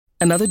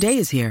Another day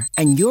is here,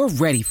 and you're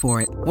ready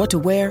for it. What to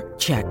wear?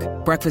 Check.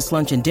 Breakfast,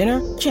 lunch, and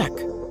dinner? Check.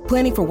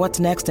 Planning for what's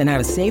next and how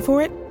to save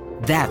for it?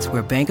 That's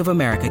where Bank of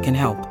America can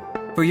help.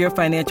 For your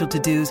financial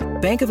to-dos,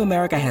 Bank of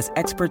America has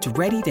experts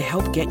ready to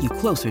help get you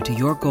closer to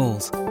your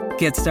goals.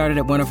 Get started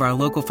at one of our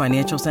local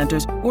financial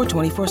centers or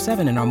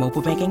 24/7 in our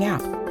mobile banking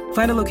app.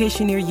 Find a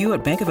location near you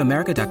at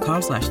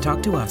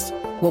bankofamerica.com/talktous.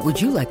 What would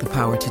you like the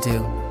power to do?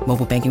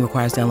 Mobile banking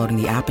requires downloading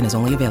the app and is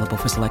only available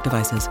for select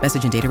devices.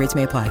 Message and data rates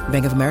may apply.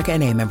 Bank of America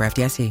N.A., member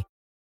FDIC.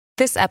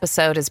 This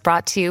episode is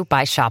brought to you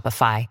by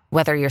Shopify.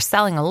 Whether you're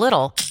selling a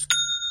little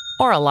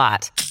or a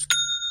lot,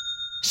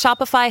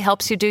 Shopify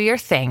helps you do your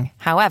thing,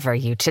 however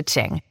you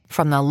cha-ching.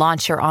 From the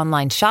launch your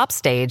online shop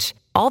stage,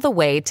 all the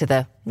way to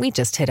the we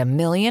just hit 1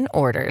 million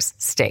orders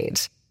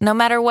stage. No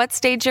matter what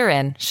stage you're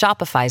in,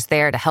 Shopify's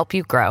there to help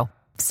you grow.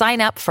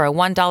 Sign up for a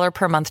 $1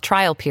 per month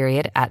trial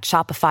period at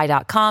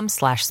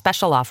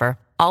shopify.com/special offer,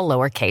 all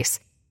lowercase.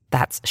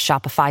 That's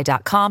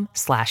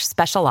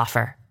shopify.com/special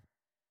offer.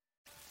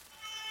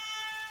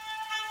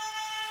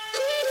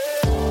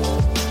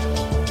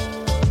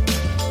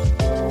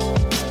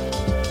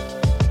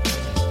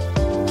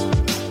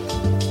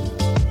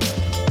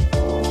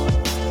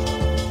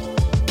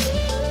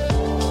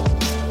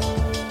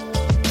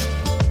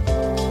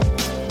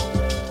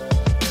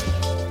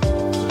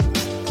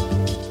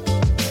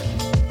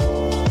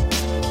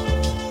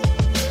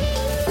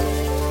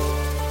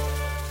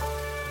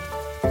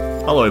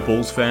 Hello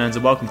Bulls fans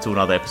and welcome to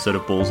another episode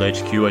of Bulls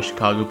HQ, a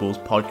Chicago Bulls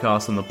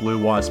podcast on the Blue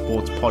Wire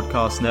Sports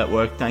Podcast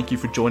Network. Thank you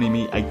for joining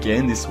me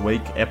again this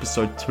week,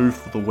 episode 2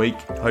 for the week.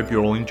 Hope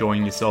you're all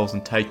enjoying yourselves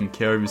and taking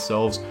care of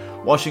yourselves,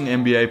 watching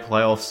NBA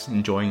playoffs,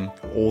 enjoying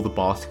all the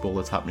basketball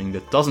that's happening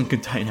that doesn't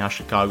contain our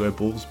Chicago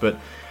Bulls, but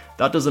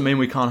that doesn't mean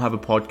we can't have a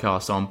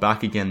podcast. So I'm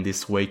back again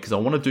this week because I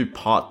want to do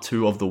part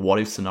 2 of the what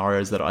if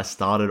scenarios that I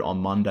started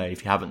on Monday.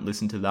 If you haven't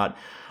listened to that,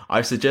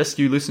 I suggest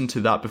you listen to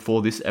that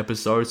before this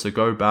episode, so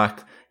go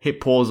back, hit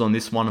pause on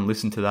this one and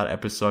listen to that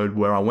episode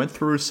where I went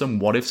through some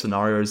what-if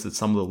scenarios that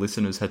some of the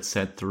listeners had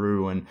sent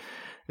through. And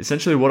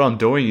essentially what I'm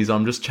doing is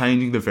I'm just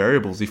changing the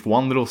variables. If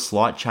one little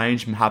slight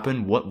change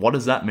happened, what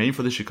does that mean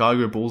for the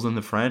Chicago Bulls and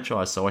the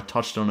franchise? So I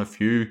touched on a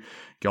few,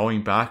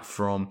 going back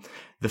from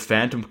the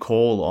phantom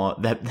call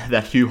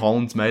that Hugh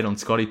Hollins made on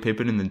Scottie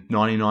Pippen in the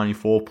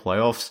 1994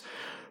 playoffs,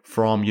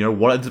 from,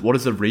 what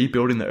does a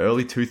rebuild in the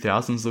early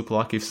 2000s look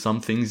like if some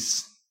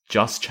things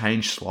just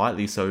changed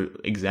slightly. So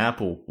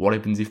example, what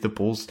happens if the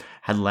Bulls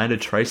had landed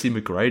Tracy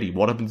McGrady?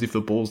 What happens if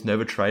the Bulls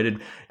never traded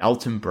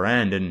Elton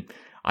Brand? And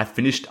I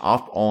finished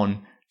up on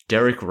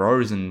Derrick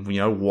Rose and,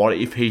 what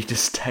if he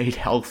just stayed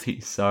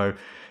healthy? So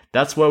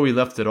that's where we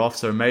left it off.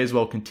 So may as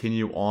well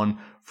continue on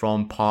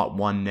from part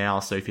 1 now.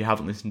 So if you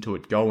haven't listened to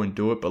it, go and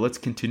do it. But let's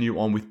continue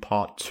on with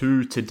part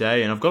 2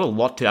 today. And I've got a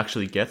lot to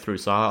actually get through,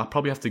 so I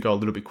probably have to go a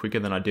little bit quicker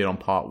than I did on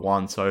part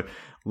 1. So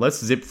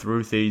let's zip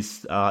through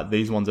these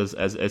ones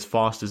as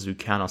fast as we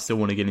can. I still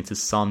want to get into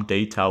some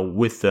detail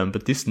with them,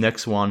 but this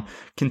next one,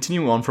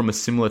 continuing on from a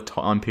similar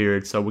time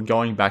period, so we're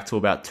going back to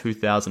about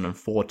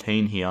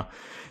 2014 here.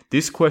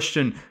 This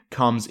question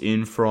comes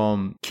in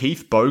from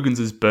Keith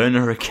Bogans'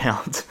 burner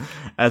account,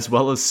 as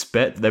well as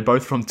Spet. They're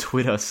both from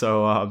Twitter,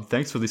 so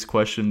thanks for this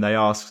question. They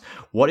ask,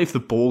 what if the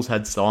Bulls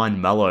had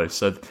signed Melo?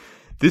 So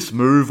this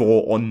move,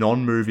 or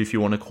non-move if you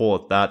want to call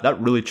it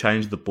that really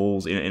changed the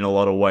Bulls in a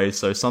lot of ways.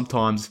 So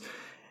sometimes,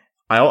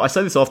 I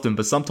say this often,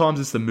 but sometimes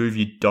it's the move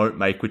you don't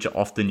make which are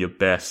often your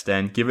best.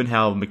 And given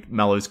how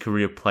Melo's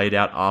career played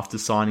out after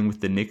signing with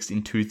the Knicks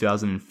in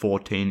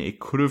 2014, it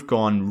could have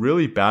gone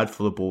really bad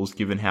for the Bulls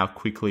given how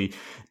quickly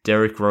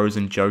Derrick Rose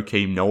and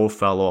Joakim Noah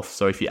fell off.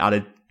 So if you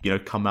added,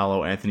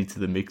 Carmelo Anthony to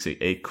the mix,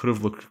 it could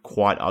have looked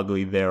quite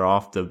ugly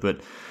thereafter.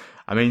 But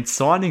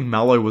signing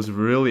Melo was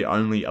really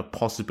only a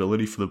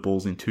possibility for the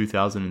Bulls in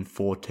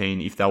 2014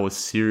 if they were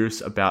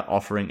serious about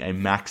offering a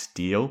max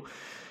deal.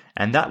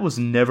 And that was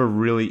never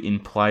really in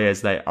play,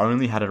 as they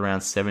only had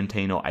around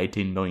 $17 or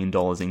 $18 million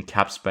in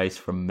cap space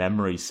from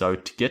memory. So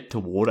to get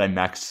toward a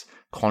max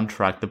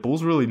contract, the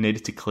Bulls really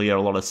needed to clear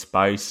a lot of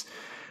space,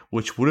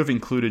 which would have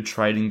included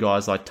trading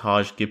guys like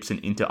Taj Gibson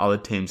into other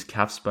teams'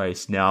 cap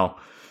space. Now,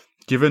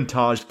 given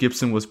Taj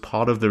Gibson was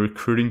part of the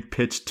recruiting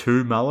pitch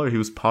to Melo, he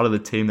was part of the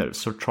team that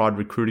tried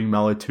recruiting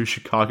Melo to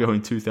Chicago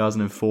in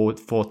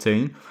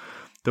 2014.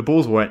 The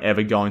Bulls weren't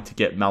ever going to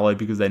get Melo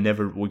because they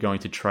never were going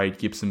to trade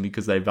Gibson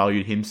because they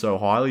valued him so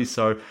highly.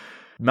 So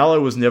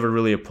Melo was never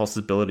really a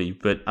possibility.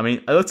 But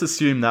let's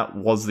assume that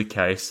was the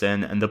case,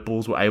 and the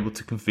Bulls were able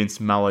to convince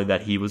Melo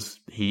that he was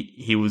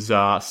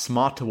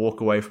smart to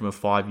walk away from a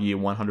 5-year,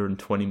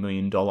 $120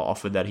 million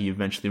offer that he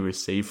eventually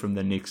received from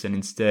the Knicks, and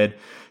instead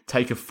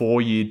take a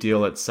 4-year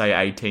deal at say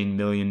 $18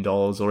 million,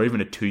 or even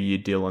a 2-year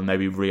deal and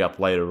maybe re-up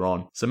later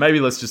on. So maybe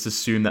let's just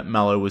assume that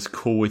Melo was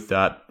cool with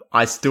that.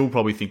 I still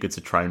probably think it's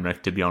a train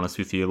wreck, to be honest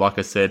with you. Like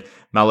I said,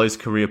 Melo's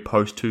career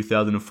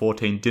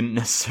post-2014 didn't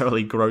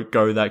necessarily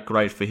go that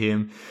great for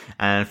him,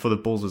 and for the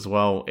Bulls as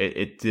well.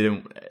 It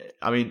didn't.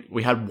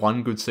 We had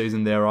one good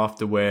season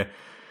thereafter where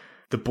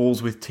the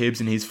Bulls with Tibbs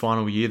in his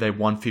final year, they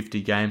won 50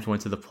 games,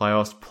 went to the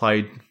playoffs,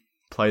 played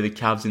play the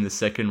Cavs in the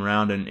second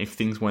round, and if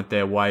things went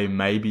their way,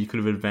 maybe you could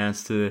have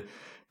advanced to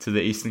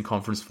the Eastern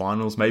Conference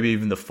Finals, maybe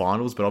even the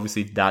finals, but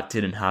obviously that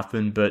didn't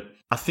happen. But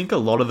I think a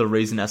lot of the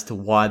reason as to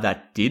why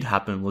that did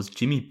happen was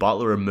Jimmy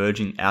Butler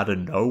emerging out of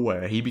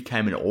nowhere. He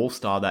became an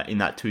all-star in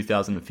that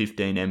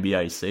 2015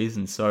 NBA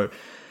season. So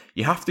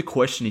you have to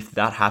question if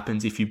that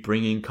happens if you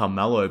bring in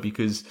Carmelo,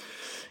 because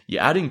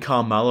you're adding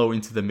Carmelo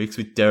into the mix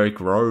with Derrick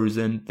Rose,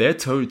 and they're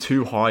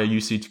two higher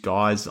usage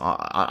guys.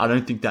 I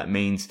don't think that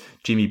means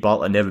Jimmy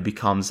Butler never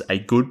becomes a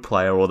good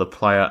player or the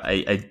player,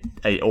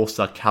 a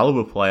all-star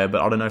caliber player,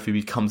 but I don't know if he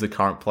becomes the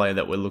current player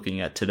that we're looking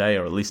at today,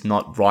 or at least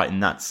not right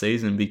in that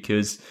season,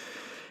 because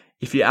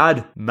if you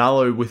add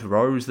Melo with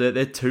Rose,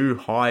 they're two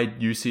high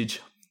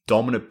usage,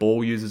 dominant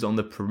ball users on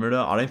the perimeter.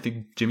 I don't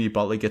think Jimmy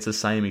Butler gets the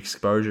same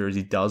exposure as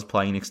he does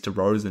playing next to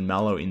Rose and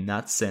Melo in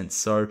that sense.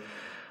 So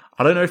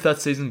I don't know if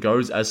that season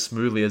goes as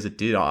smoothly as it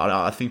did.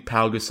 I think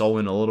Pau Gasol,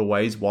 in a lot of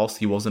ways, whilst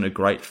he wasn't a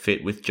great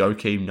fit with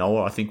Joakim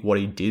Noah, I think what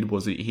he did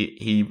was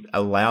he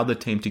allowed the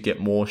team to get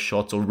more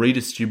shots or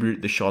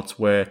redistribute the shots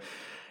where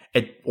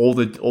all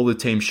the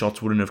team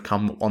shots wouldn't have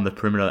come on the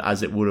perimeter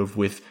as it would have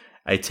with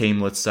a team,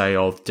 let's say,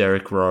 of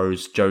Derrick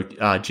Rose,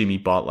 Jimmy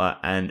Butler,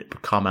 and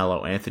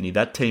Carmelo Anthony.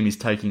 That team is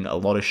taking a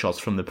lot of shots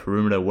from the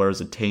perimeter,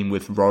 whereas a team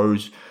with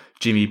Rose,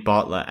 Jimmy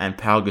Butler, and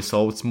Pau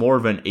Gasol, it's more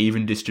of an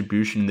even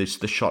distribution. The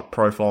shot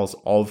profiles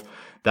of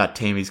that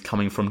team is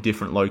coming from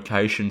different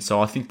locations.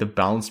 So I think the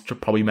balance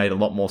probably made a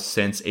lot more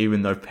sense,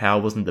 even though Pau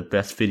wasn't the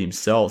best fit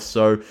himself.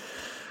 So,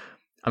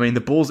 I mean, the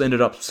Bulls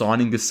ended up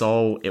signing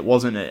Gasol. It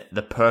wasn't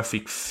the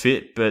perfect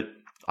fit, but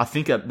I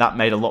think that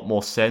made a lot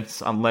more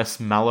sense unless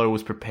Melo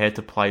was prepared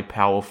to play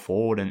power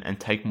forward and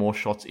take more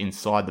shots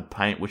inside the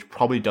paint, which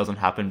probably doesn't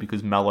happen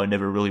because Melo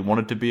never really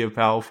wanted to be a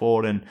power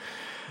forward, and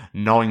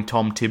knowing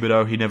Tom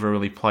Thibodeau, he never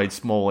really played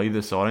small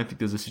either, so I don't think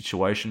there's a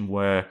situation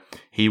where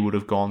he would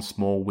have gone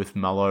small with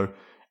Melo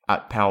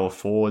at power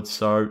forward,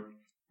 so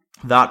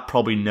that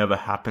probably never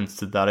happens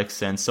to that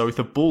extent. So if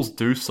the Bulls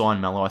do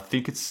sign Melo, I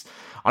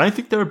don't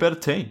think they're a better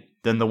team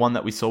than the one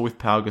that we saw with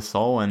Pau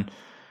Gasol, and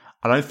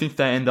I don't think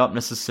they end up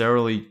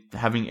necessarily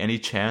having any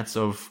chance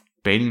of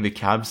beating the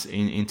Cavs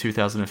in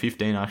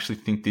 2015. I actually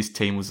think this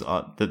team was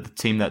the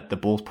team that the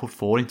Bulls put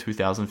forward in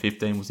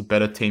 2015 was a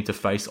better team to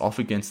face off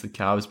against the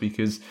Cavs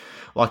because,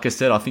 like I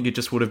said, I think it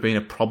just would have been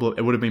a problem.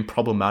 It would have been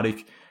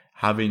problematic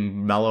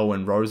having Melo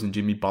and Rose and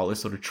Jimmy Butler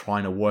sort of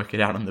trying to work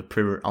it out on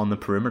the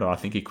perimeter. I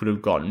think it could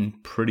have gotten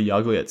pretty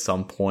ugly at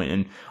some point,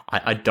 and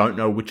I don't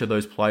know which of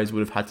those players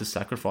would have had to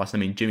sacrifice. I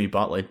mean, Jimmy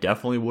Butler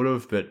definitely would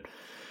have, but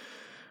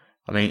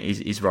I mean,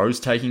 is Rose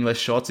taking less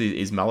shots?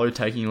 Is Melo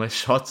taking less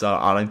shots?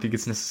 I don't think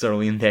it's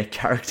necessarily in their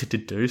character to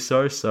do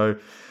so. So,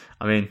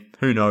 I mean,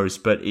 who knows?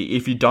 But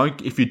if you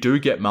do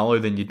get Melo,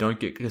 then you don't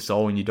get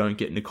Gasol and you don't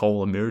get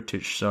Nikola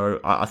Mirotic. So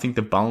I think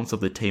the balance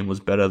of the team was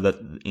better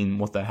in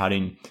what they had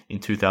in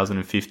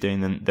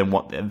 2015 than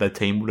what the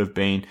team would have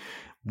been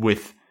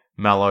with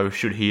Melo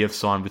should he have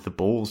signed with the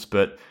Bulls.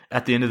 But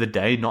at the end of the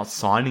day, not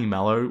signing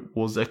Melo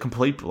was a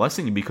complete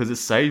blessing because it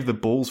saved the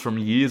Bulls from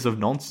years of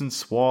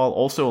nonsense while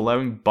also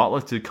allowing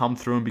Butler to come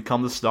through and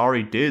become the star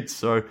he did.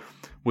 So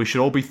we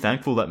should all be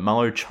thankful that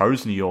Melo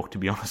chose New York, to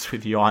be honest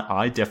with you.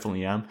 I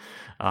definitely am.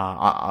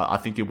 I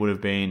think it would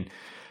have been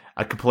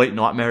a complete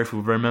nightmare if we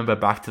remember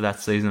back to that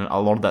season.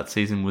 A lot of that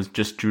season was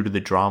just due to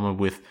the drama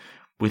with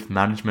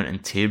management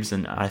and Tibbs,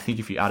 and I think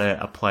if you add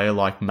a player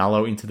like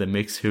Melo into the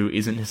mix who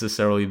isn't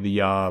necessarily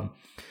the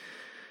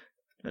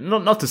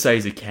not to say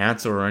he's a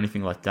cancer or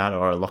anything like that,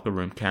 or a locker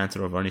room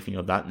cancer or anything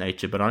of that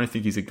nature, but I don't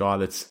think he's a guy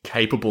that's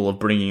capable of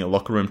bringing a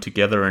locker room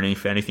together, and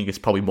if anything, it's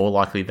probably more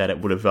likely that it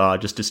would have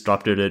just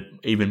disrupted it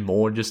even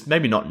more. Just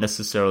maybe not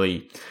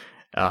necessarily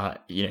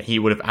he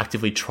would have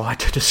actively tried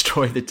to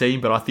destroy the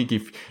team, but I think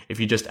if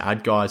you just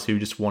add guys who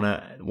just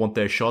want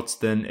their shots,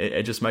 then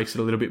it just makes it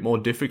a little bit more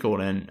difficult,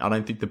 and I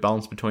don't think the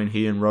balance between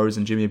he and Rose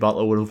and Jimmy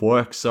Butler would have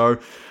worked. So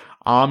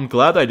I'm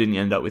glad they didn't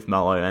end up with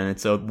Melo, and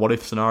it's a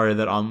what-if scenario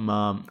that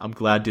I'm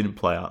glad didn't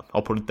play out.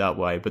 I'll put it that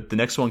way. But the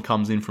next one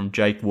comes in from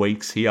Jake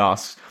Weeks. He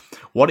asks,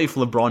 what if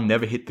LeBron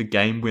never hit the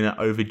game winner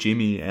over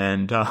Jimmy?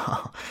 And,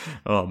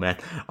 oh man,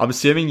 I'm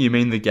assuming you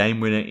mean the game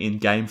winner in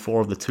Game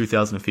 4 of the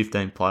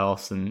 2015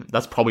 playoffs, and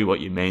that's probably what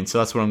you mean. So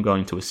that's what I'm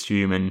going to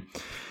assume. And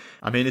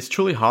I mean, it's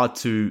truly hard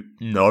to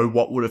know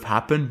what would have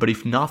happened, but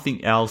if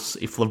nothing else,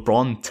 if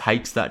LeBron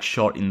takes that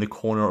shot in the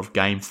corner of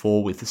Game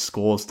 4 with the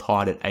scores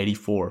tied at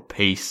 84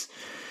 apiece,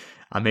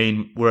 I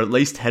mean, we're at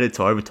least headed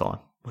to overtime.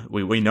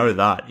 We know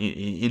that.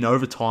 In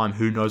overtime,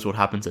 who knows what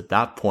happens at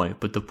that point,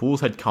 but the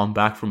Bulls had come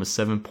back from a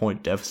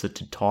 7-point deficit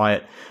to tie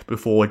it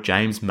before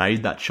James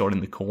made that shot in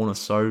the corner,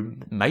 so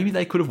maybe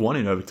they could have won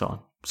in overtime.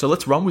 So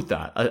let's run with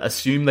that.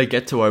 Assume they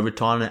get to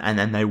overtime and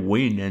then they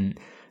win, and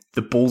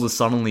the Bulls are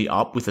suddenly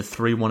up with a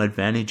 3-1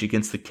 advantage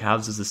against the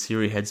Cavs as the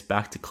series heads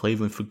back to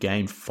Cleveland for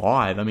Game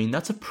 5. I mean,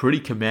 that's a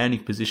pretty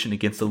commanding position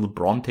against the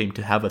LeBron team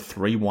to have a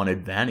 3-1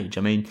 advantage.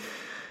 I mean,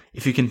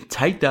 if you can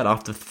take that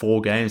after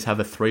 4 games, have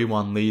a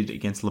 3-1 lead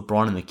against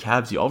LeBron and the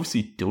Cavs, you're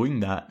obviously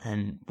doing that.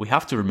 And we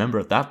have to remember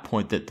at that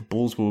point that the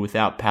Bulls were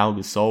without Pau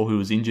Gasol, who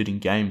was injured in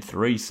Game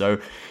 3. So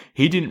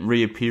he didn't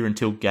reappear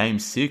until Game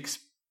 6,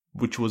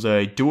 which was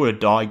a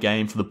do-or-die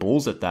game for the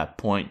Bulls at that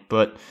point.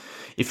 But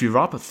if you're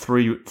up at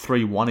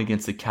 3-1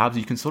 against the Cavs,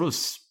 you can sort of...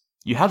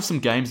 You have some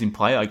games in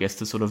play, I guess,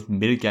 to sort of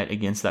mitigate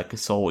against that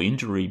Gasol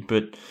injury.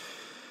 But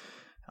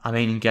I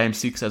mean, in Game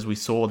 6, as we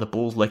saw, the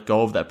Bulls let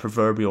go of that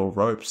proverbial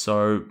rope.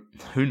 So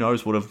who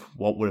knows what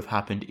would have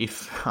happened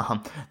if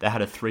they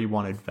had a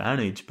 3-1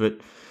 advantage.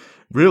 But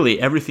really,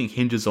 everything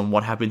hinges on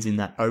what happens in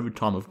that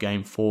overtime of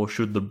Game 4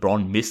 should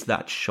LeBron miss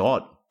that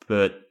shot.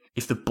 But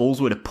if the Bulls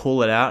were to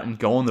pull it out and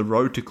go on the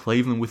road to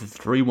Cleveland with a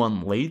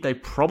 3-1 lead, they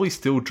probably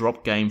still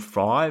drop Game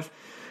 5.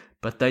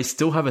 But they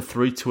still have a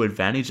 3-2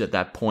 advantage at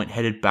that point,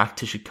 headed back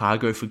to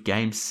Chicago for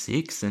Game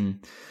 6.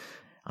 And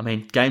I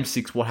mean, Game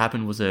 6, what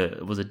happened was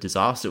a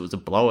disaster. It was a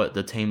blowout.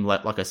 The team,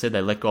 like I said,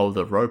 they let go of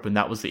the rope, and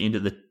that was the end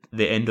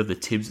of the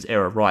Tibbs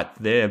era right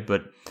there.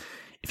 But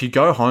if you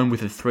go home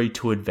with a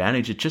 3-2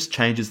 advantage, it just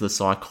changes the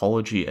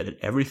psychology at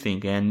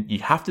everything, and you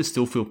have to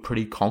still feel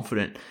pretty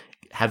confident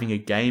having a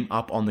game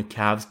up on the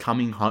Cavs,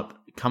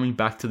 coming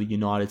back to the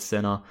United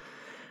Center,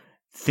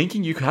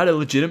 thinking you had a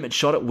legitimate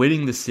shot at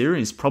winning the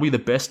series, probably the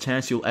best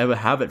chance you'll ever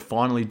have at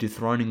finally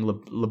dethroning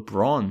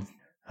LeBron.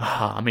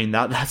 I mean,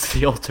 that's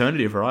the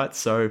alternative, right?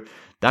 So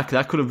that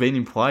could have been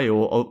in play,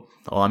 or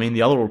I mean,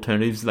 the other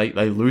alternatives, they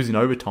lose in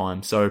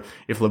overtime. So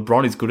if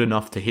LeBron is good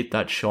enough to hit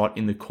that shot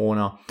in the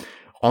corner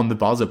on the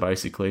buzzer,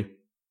 basically,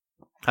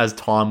 as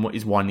time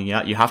is winding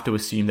out, you have to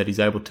assume that he's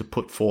able to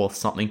put forth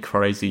something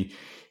crazy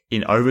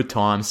in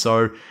overtime.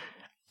 So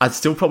I'd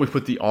still probably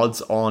put the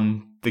odds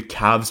on the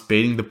Cavs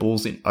beating the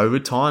Bulls in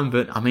overtime,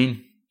 but I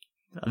mean,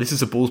 this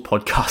is a Bulls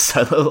podcast,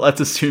 so let's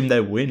assume they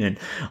win. And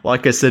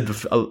like I said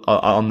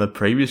on the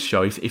previous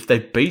show, if they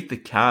beat the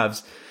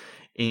Cavs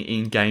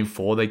in Game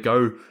 4, they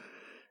go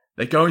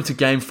into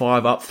Game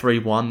 5 up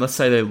 3-1. Let's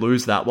say they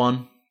lose that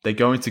one. They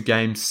go into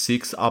Game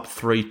 6 up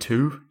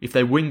 3-2. If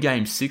they win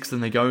Game 6,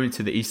 then they go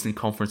into the Eastern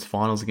Conference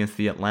Finals against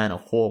the Atlanta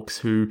Hawks,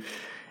 who,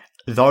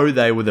 though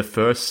they were the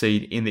first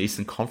seed in the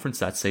Eastern Conference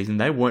that season,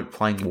 they weren't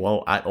playing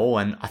well at all.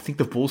 And I think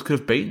the Bulls could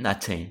have beaten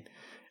that team.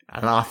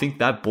 And I think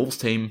that Bulls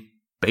team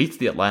beats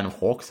the Atlanta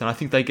Hawks, and I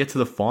think they get to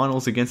the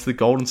finals against the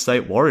Golden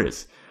State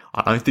Warriors.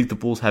 I don't think the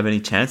Bulls have any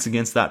chance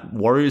against that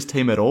Warriors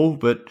team at all,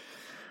 but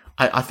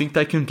I think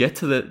they can get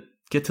to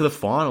the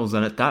finals.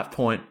 And at that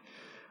point,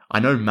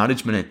 I know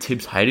management and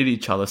Tibbs hated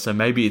each other, so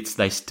maybe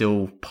they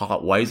still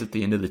part ways at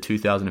the end of the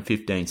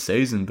 2015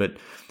 season, but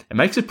it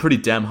makes it pretty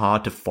damn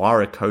hard to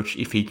fire a coach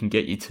if he can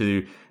get you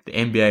to the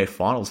NBA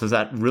Finals. Has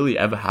that really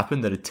ever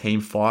happened, that a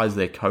team fires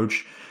their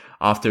coach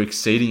after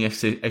exceeding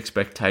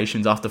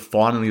expectations, after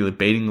finally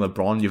beating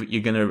LeBron?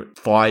 You're going to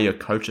fire your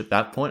coach at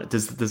that point?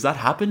 Does that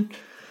happen?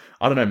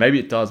 I don't know. Maybe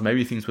it does.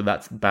 Maybe things were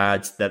that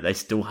bad that they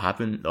still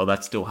happen, or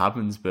that still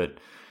happens. But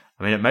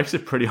I mean, it makes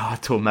it pretty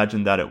hard to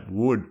imagine that it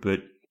would.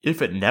 But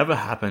if it never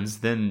happens,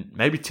 then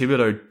maybe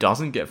Thibodeau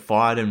doesn't get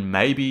fired, and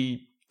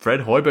maybe Fred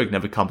Hoiberg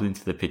never comes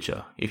into the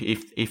picture.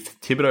 If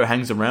Thibodeau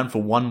hangs around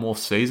for one more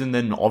season,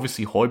 then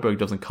obviously Hoiberg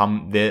doesn't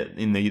come there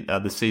in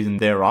the season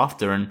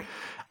thereafter, and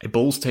a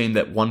Bulls team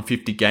that won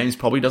 50 games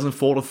probably doesn't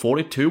fall to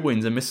 42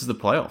 wins and misses the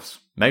playoffs.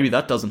 Maybe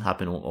that doesn't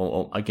happen,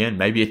 or again,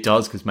 maybe it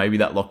does, because maybe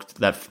that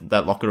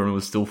locker room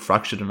was still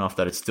fractured enough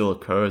that it still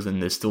occurs,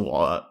 and there's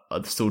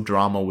still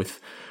drama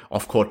with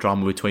off-court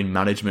drama between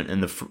management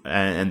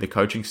and the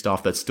coaching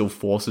staff that still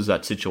forces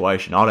that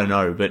situation. I don't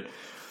know, but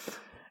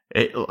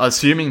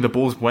assuming the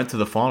Bulls went to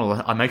the final,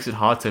 it makes it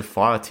hard to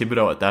fire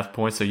Thibodeau at that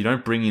point. So you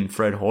don't bring in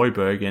Fred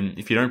Hoiberg, and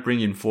if you don't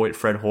bring in Fred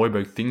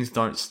Hoiberg, things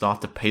don't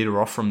start to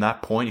peter off from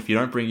that point. If you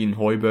don't bring in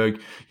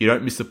Hoiberg, you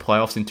don't miss the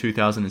playoffs in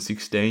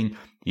 2016.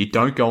 You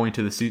don't go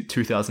into the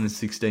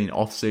 2016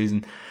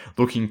 offseason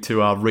looking to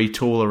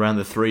retool around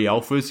the three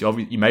alphas.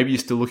 Maybe you're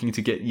still looking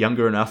to get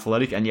younger and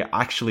athletic, and you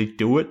actually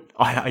do it.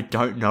 I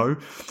don't know.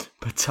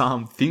 But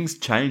things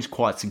change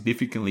quite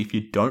significantly if you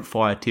don't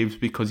fire Tibbs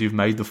because you've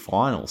made the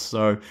finals.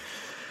 So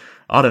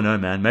I don't know,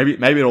 man. Maybe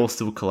it all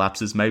still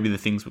collapses. Maybe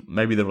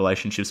the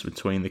relationships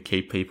between the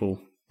key people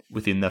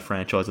within the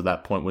franchise at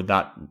that point were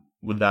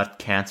that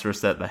cancerous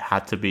that they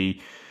had to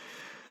be,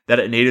 that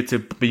it needed to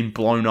be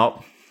blown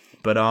up.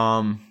 But I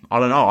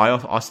don't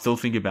know. I still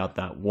think about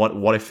that.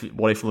 What if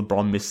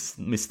LeBron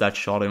missed that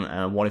shot,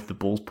 and what if the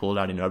Bulls pull it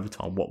out in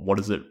overtime? What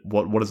does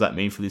that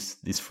mean for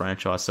this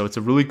franchise? So it's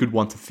a really good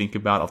one to think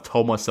about. I've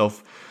told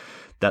myself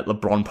that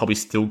LeBron probably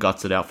still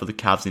guts it out for the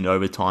Cavs in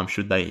overtime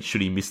should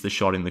he miss the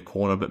shot in the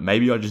corner. But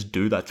maybe I just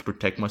do that to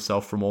protect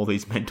myself from all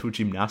these mental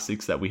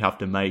gymnastics that we have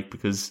to make,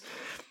 because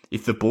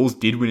if the Bulls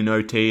did win in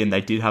OT and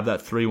they did have that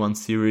 3-1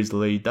 series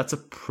lead, that's a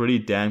pretty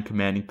damn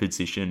commanding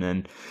position.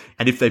 And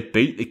if they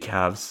beat the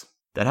Cavs,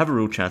 they'd have a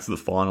real chance of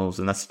the finals,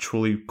 and that's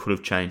truly could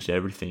have changed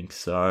everything.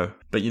 So,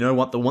 but you know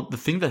what? The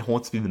thing that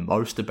haunts me the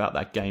most about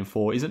that Game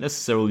 4 isn't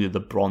necessarily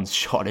the bronze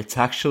shot. It's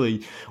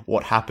actually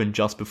what happened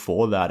just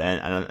before that.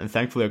 And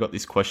thankfully, I got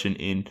this question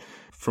in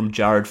from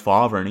Jared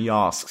Farver, and he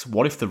asks,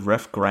 what if the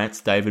ref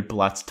grants David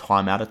Blatt's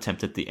timeout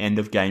attempt at the end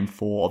of Game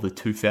 4 of the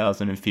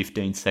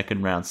 2015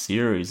 second round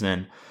series?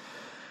 And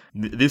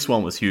this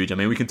one was huge. I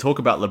mean, we can talk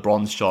about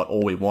LeBron's shot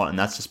all we want, and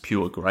that's just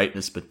pure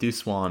greatness, but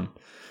this one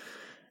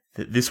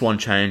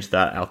changed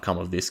that outcome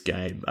of this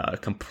game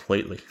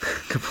completely.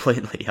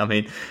 I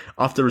mean,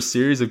 after a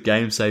series of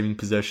game-saving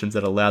possessions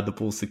that allowed the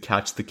Bulls to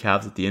catch the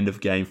Cavs at the end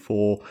of Game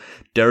 4,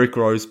 Derrick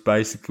Rose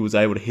basically was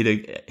able to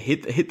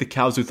hit the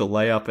Cavs with a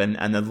layup,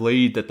 and the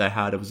lead that they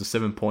had, it was a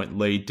 7-point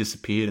lead,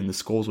 disappeared, and the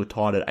scores were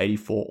tied at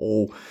 84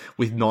 all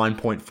with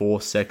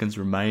 9.4 seconds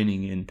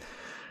remaining. And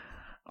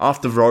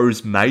after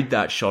Rose made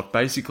that shot,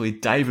 basically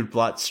David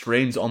Blatt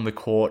streams on the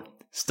court,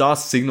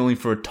 starts signaling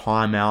for a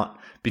timeout.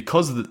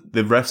 Because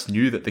the refs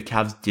knew that the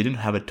Cavs didn't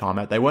have a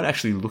timeout, they weren't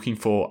actually looking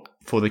for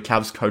the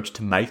Cavs coach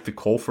to make the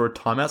call for a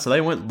timeout, so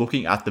they weren't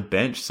looking at the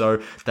bench.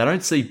 So they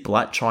don't see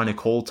Blatt trying to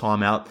call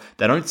timeout.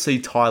 They don't see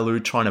Ty Lue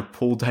trying to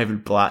pull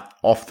David Blatt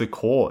off the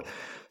court.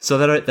 So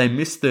they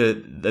missed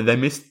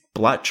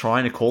Blatt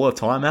trying to call a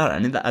timeout.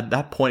 And at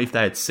that point, if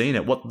they had seen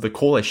it, what the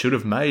call they should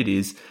have made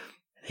is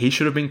he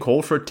should have been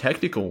called for a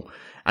technical.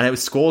 And it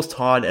was scores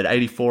tied at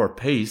 84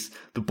 apiece.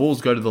 The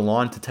Bulls go to the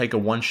line to take a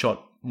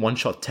one-shot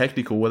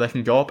technical where they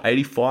can go up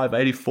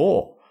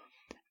 85-84.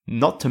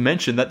 Not to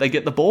mention that they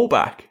get the ball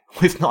back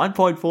with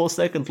 9.4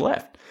 seconds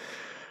left.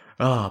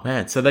 Oh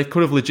man, so they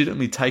could have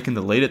legitimately taken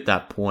the lead at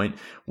that point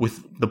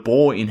with the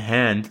ball in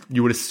hand.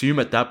 You would assume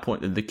at that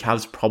point that the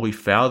Cavs probably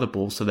foul the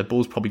Bulls, so the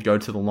Bulls probably go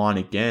to the line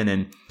again.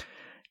 And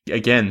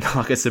again,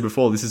 like I said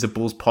before, this is a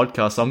Bulls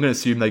podcast, so I'm going to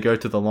assume they go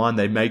to the line.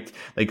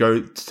 They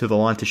go to the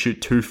line to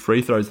shoot 2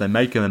 free throws. They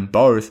make them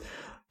both.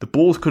 The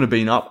Bulls could have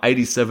been up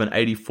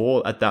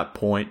 87-84 at that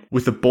point,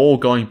 with the ball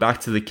going back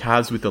to the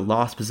Cavs with the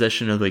last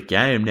possession of the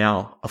game.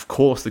 Now, of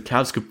course, the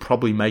Cavs could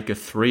probably make a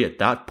 3 at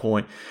that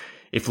point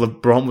if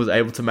LeBron was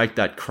able to make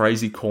that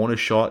crazy corner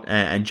shot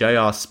and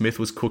J.R. Smith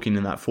was cooking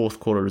in that fourth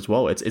quarter as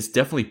well. It's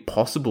definitely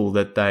possible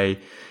that they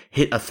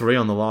hit a 3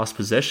 on the last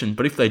possession,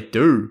 but if they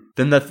do,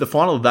 then the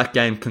final of that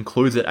game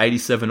concludes at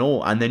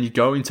 87-all, and then you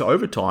go into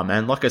overtime.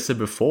 And like I said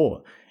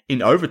before,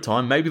 in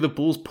overtime, maybe the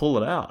Bulls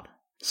pull it out.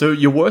 So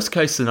your worst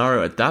case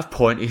scenario at that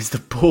point is the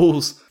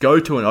Bulls go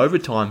to an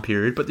overtime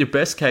period, but your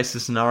best case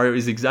scenario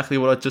is exactly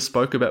what I just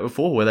spoke about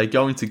before, where they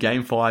go into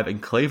Game 5 in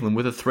Cleveland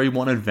with a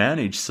 3-1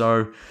 advantage.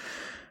 So,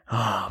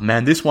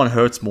 man, this one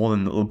hurts more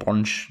than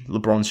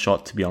LeBron's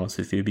shot, to be honest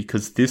with you,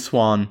 because that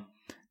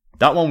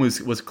one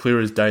was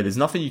clear as day. There's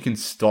nothing you can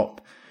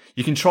stop.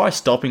 You can try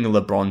stopping a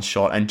LeBron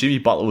shot, and Jimmy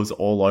Butler was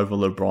all over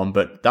LeBron,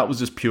 but that was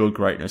just pure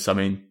greatness. I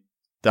mean,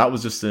 that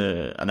was just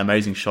an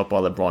amazing shot by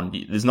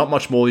LeBron. There's not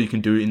much more you can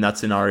do in that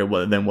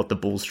scenario than what the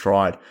Bulls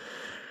tried.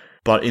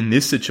 But in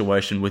this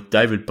situation, with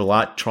David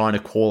Blatt trying to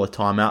call a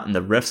timeout and the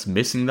refs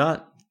missing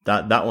that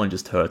one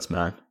just hurts,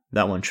 man.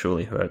 That one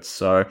truly hurts.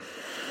 So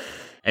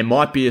it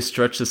might be a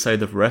stretch to say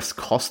the refs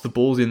cost the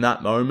Bulls in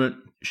that moment.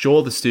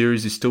 Sure, the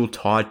series is still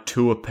tied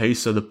 2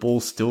 apiece, so the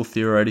Bulls still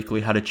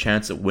theoretically had a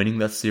chance at winning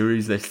that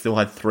series. They still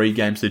had 3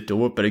 games to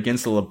do it, but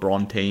against the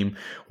LeBron team,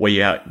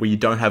 where you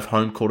don't have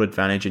home court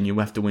advantage and you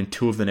have to win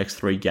 2 of the next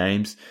 3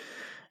 games,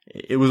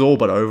 it was all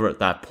but over at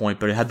that point.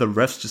 But had the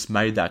refs just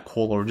made that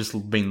call or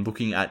just been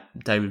looking at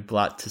David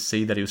Blatt to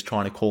see that he was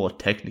trying to call a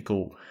trying to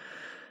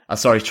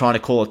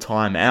call a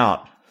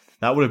timeout,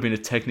 that would have been a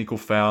technical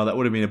foul. That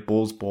would have been a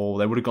Bulls ball.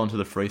 They would have gone to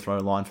the free throw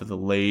line for the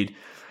lead.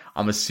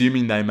 I'm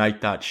assuming they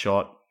make that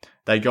shot.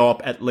 They go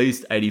up at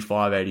least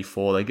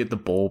 85-84. They get the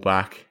ball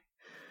back.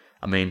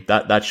 I mean,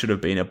 that should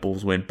have been a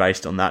Bulls win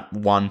based on that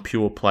one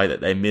pure play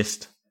that they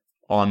missed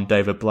on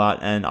David Blatt.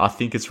 And I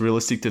think it's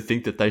realistic to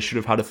think that they should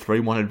have had a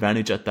 3-1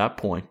 advantage at that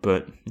point.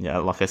 But yeah,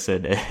 like I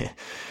said,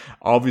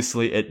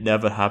 obviously it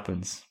never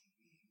happens.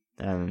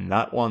 And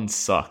that one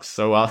sucks.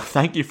 So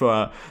thank you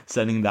for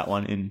sending that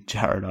one in,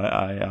 Jared.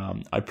 I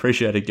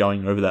appreciated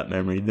going over that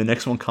memory. The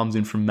next one comes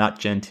in from Matt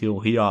Gentile.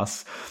 He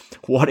asks,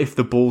 what if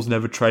the Bulls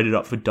never traded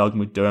up for Doug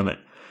McDermott?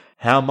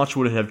 How much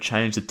would it have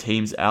changed the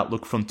team's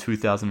outlook from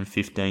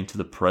 2015 to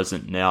the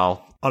present?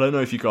 Now, I don't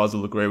know if you guys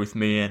will agree with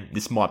me, and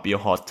this might be a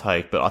hot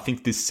take, but I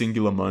think this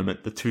singular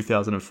moment, the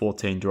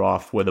 2014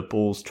 draft, where the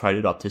Bulls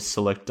traded up to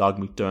select Doug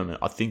McDermott,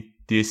 I think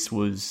this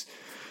was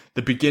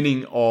the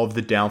beginning of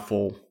the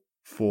downfall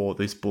for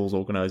this Bulls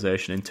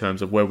organization in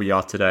terms of where we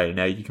are today.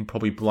 Now, you can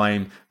probably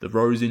blame the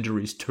Rose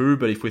injuries too,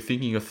 but if we're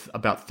thinking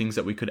about things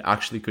that we could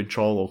actually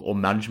control or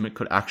management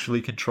could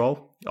actually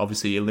control,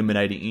 obviously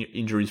eliminating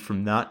injuries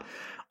from that,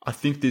 I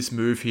think this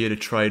move here to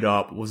trade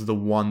up was the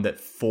one that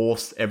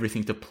forced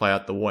everything to play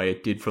out the way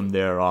it did from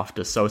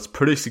thereafter. So it's a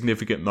pretty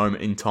significant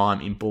moment in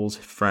time in Bulls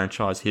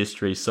franchise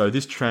history. So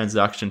this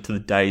transaction to the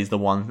day is the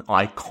one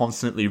I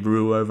constantly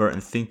rue over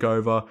and think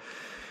over.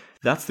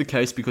 That's the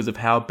case because of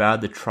how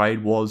bad the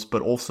trade was,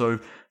 but also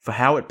for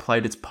how it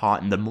played its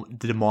part in the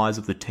demise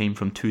of the team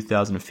from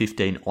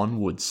 2015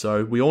 onwards.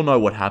 So we all know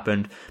what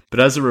happened,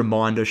 but as a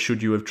reminder,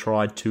 should you have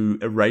tried to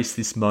erase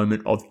this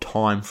moment of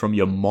time from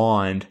your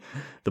mind,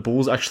 the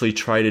Bulls actually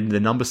traded the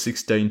number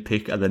 16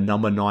 pick and the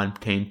number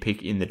 19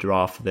 pick in the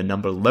draft for the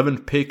number 11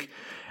 pick,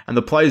 And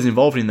the players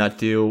involved in that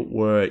deal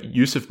were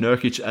Jusuf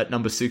Nurkic at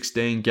number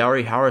 16,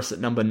 Gary Harris at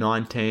number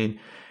 19,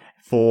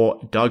 for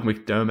Doug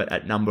McDermott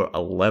at number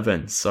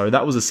 11. So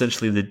that was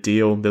essentially the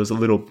deal. There was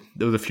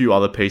a few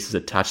other pieces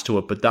attached to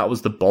it, but that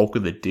was the bulk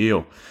of the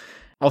deal.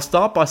 I'll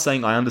start by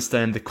saying I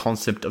understand the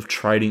concept of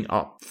trading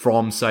up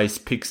from, say,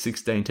 pick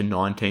 16 to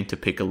 19 to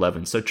pick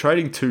 11. So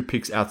trading 2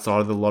 picks outside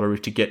of the lottery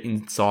to get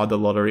inside the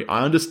lottery,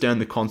 I understand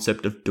the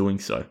concept of doing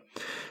so.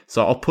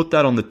 So I'll put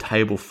that on the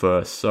table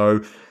first.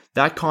 So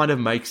that kind of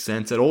makes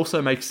sense. It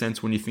also makes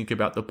sense when you think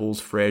about the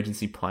Bulls' free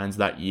agency plans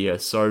that year.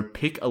 So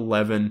pick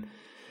 11,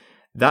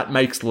 that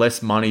makes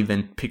less money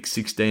than pick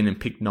 16 and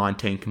pick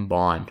 19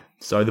 combined.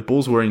 So the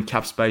Bulls were in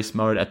cap space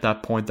mode at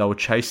that point. They were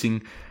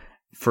chasing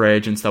free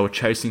agents, they were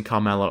chasing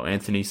Carmelo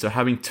Anthony, so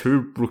having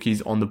 2 rookies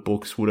on the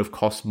books would have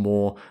cost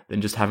more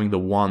than just having the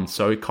one.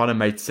 So it kind of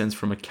made sense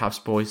from a cap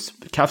space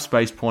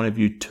point of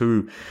view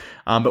too.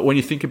 But when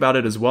you think about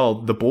it as well,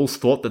 the Bulls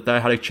thought that they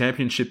had a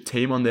championship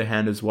team on their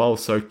hand as well.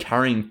 So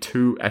carrying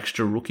 2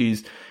 extra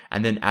rookies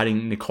and then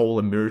adding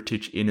Nikola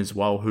Mirotic in as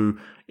well, who,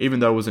 even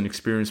though was an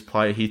experienced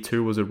player, he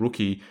too was a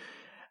rookie.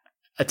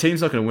 A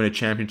team's not going to win a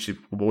championship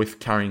with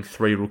carrying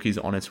 3 rookies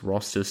on its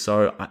roster.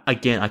 So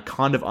again, I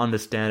kind of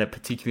understand it,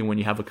 particularly when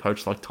you have a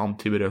coach like Tom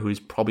Thibodeau, who's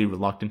probably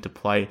reluctant to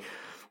play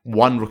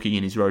 1 rookie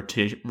in his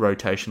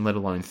rotation, let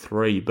alone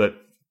 3. But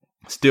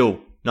still,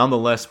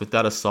 nonetheless, with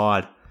that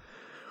aside,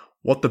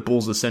 what the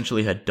Bulls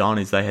essentially had done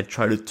is they had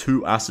traded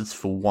 2 assets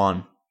for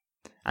 1.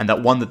 And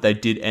that one that they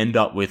did end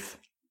up with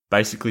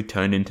basically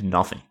turned into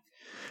nothing.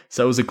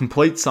 So it was a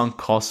complete sunk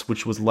cost,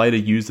 which was later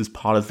used as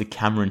part of the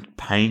Cameron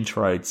Payne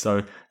trade.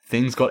 So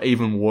things got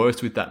even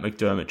worse with that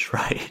McDermott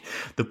trade.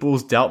 The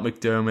Bulls dealt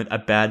McDermott, a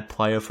bad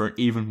player, for an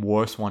even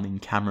worse one in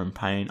Cameron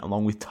Payne,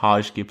 along with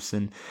Taj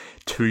Gibson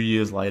 2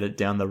 years later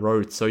down the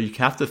road. So you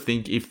have to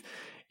think if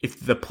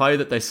the player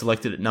that they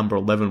selected at number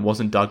 11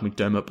 wasn't Doug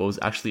McDermott, but was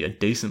actually a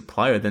decent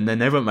player, then they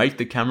never make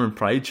the Cameron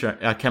Payne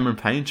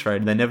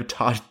trade. They never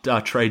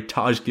trade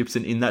Taj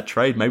Gibson in that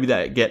trade. Maybe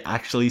they get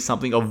actually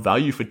something of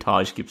value for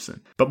Taj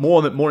Gibson. But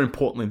more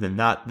importantly than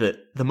that,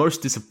 the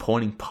most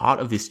disappointing part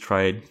of this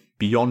trade,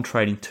 beyond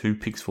trading 2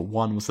 picks for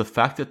 1, was the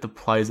fact that the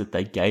players that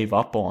they gave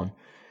up on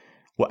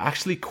were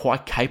actually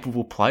quite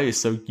capable players.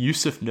 So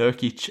Jusuf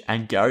Nurkic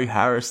and Gary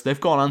Harris, they've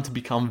gone on to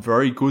become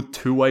very good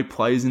 2-way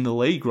players in the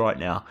league right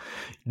now.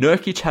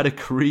 Nurkic had a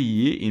career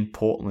year in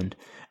Portland,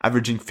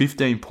 averaging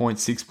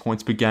 15.6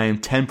 points per game,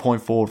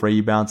 10.4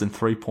 rebounds and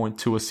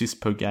 3.2 assists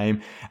per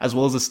game, as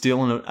well as a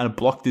steal and a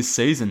block this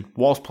season,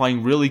 whilst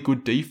playing really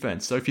good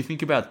defense. So if you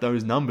think about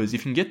those numbers, if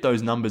you can get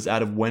those numbers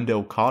out of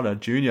Wendell Carter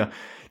Jr.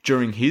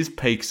 during his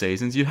peak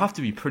seasons, you have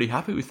to be pretty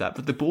happy with that.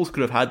 But the Bulls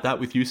could have had that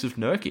with Jusuf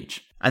Nurkic.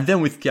 And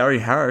then with Gary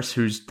Harris,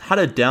 who's had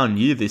a down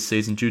year this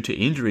season due to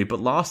injury, but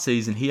last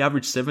season he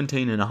averaged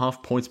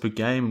 17.5 points per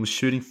game and was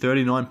shooting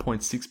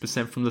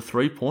 39.6% from the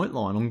 3-point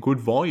line on good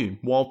volume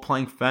while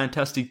playing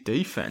fantastic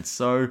defense.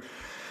 So,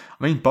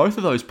 I mean, both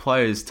of those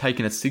players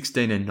taken at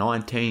 16 and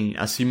 19,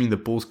 assuming the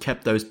Bulls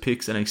kept those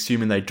picks and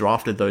assuming they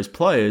drafted those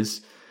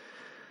players,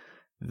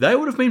 they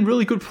would have been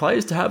really good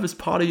players to have as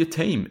part of your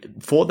team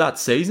for that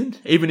season.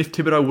 Even if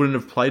Thibodeau wouldn't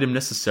have played them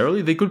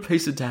necessarily, they're good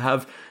pieces to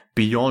have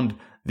beyond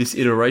this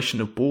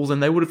iteration of Bulls,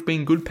 and they would have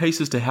been good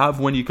pieces to have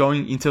when you're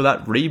going into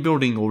that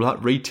rebuilding or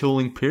that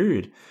retooling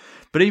period.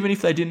 But even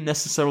if they didn't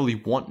necessarily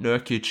want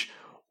Nurkic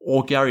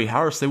or Gary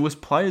Harris, there was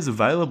players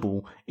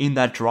available in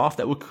that draft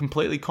that were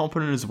completely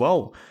competent as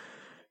well.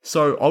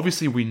 So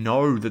obviously we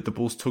know that the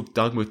Bulls took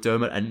Doug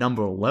McDermott at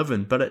number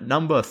 11, but at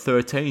number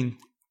 13,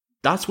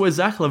 that's where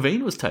Zach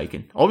LaVine was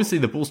taken. Obviously,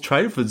 the Bulls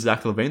traded for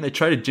Zach LaVine. They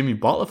traded Jimmy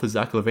Butler for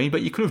Zach LaVine,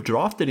 but you could have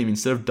drafted him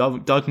instead of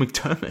Doug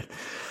McDermott.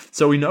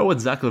 So we know what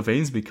Zach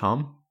LaVine's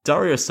become.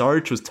 Dario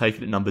Saric was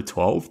taken at number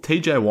 12.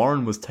 TJ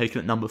Warren was taken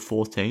at number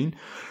 14.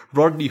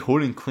 Rodney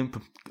Hood and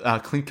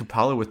Clint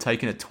Capella were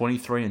taken at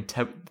 23 and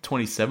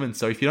 27.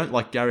 So if you don't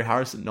like Gary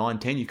Harris at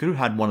 19, you could have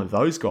had one of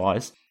those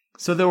guys.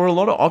 So there were a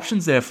lot of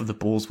options there for the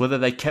Bulls, whether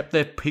they kept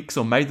their picks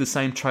or made the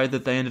same trade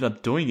that they ended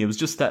up doing. It was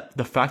just that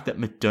the fact that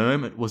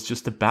McDermott was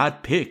just a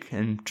bad pick,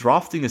 and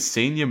drafting a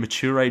senior,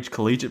 mature-age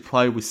collegiate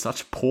player with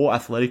such poor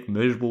athletic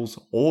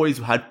measurables always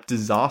had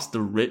disaster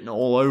written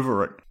all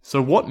over it.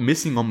 So what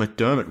missing on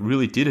McDermott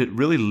really did, it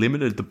really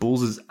limited the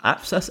Bulls'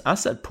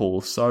 asset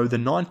pool. So the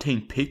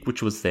 19 pick,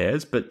 which was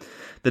theirs, but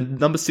the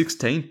number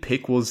 16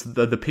 pick was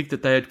the pick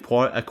that they had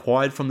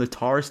acquired from the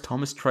Tyrus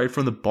Thomas trade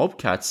from the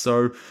Bobcats.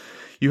 So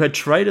you had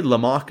traded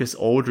LaMarcus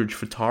Aldridge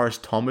for Tyrus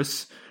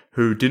Thomas,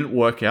 who didn't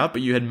work out,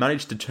 but you had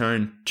managed to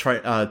turn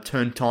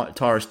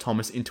Tyrus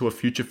Thomas into a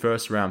future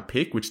first-round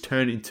pick, which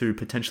turned into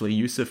potentially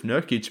Jusuf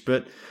Nurkic,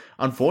 but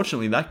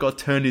unfortunately that got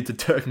turned into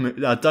Doug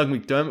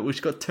McDermott,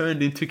 which got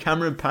turned into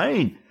Cameron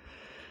Payne.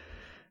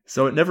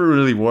 So it never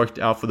really worked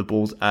out for the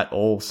Bulls at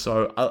all.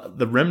 So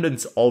the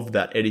remnants of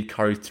that Eddie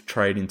Curry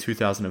trade in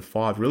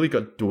 2005 really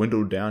got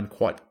dwindled down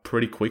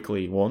pretty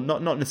quickly. Well,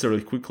 not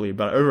necessarily quickly,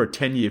 but over a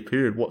 10-year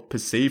period, what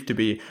perceived to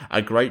be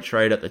a great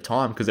trade at the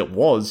time, because it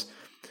was,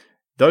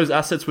 those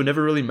assets were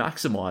never really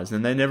maximized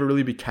and they never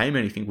really became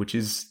anything, which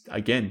is,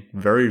 again,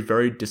 very,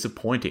 very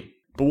disappointing.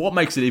 But what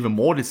makes it even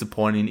more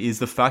disappointing is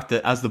the fact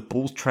that as the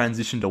Bulls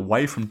transitioned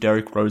away from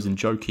Derrick Rose and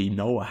Joakim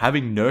Noah,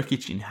 having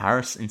Nurkic and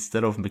Harris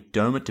instead of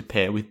McDermott to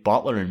pair with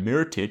Butler and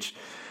Mirotic,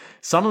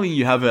 suddenly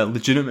you have a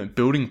legitimate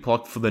building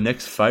block for the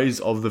next phase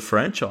of the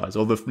franchise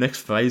or the next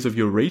phase of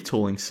your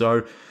retooling.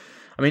 So,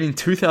 I mean, in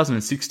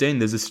 2016,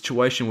 there's a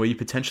situation where you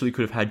potentially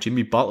could have had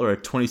Jimmy Butler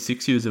at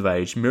 26 years of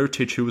age,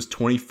 Mirotic who was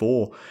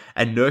 24,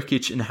 and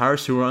Nurkic and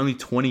Harris who were only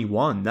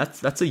 21.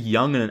 That's a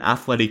young and an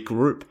athletic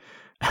group.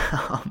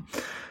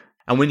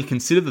 And when you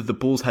consider that the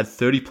Bulls had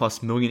 30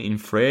 plus million in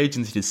free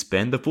agency to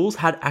spend, the Bulls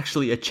had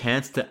actually a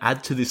chance to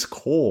add to this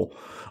core.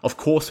 Of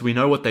course, we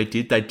know what they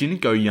did. They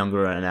didn't go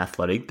younger and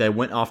athletic. They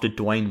went after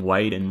Dwayne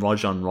Wade and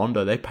Rajon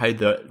Rondo. They paid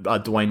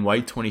Dwayne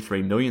Wade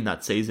 $23 million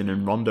that season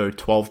and Rondo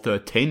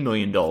 $13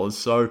 million.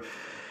 So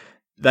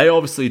they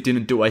obviously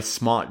didn't do a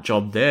smart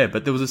job there,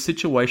 but there was a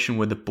situation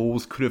where the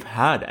Bulls could have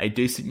had a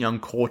decent young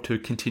core to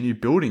continue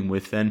building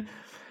with. And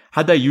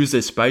had they used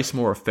their space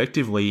more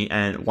effectively,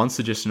 and one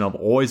suggestion I've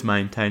always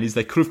maintained is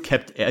they could have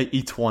kept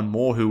E'Twaun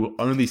Moore, who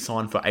only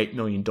signed for $8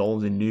 million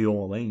in New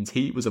Orleans.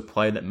 He was a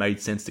player that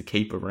made sense to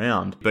keep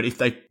around. But if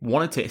they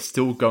wanted to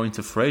still go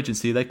into free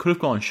agency, they could have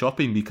gone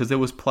shopping because there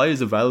was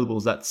players available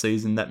that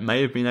season that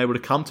may have been able to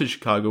come to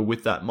Chicago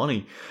with that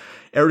money.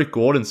 Eric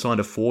Gordon signed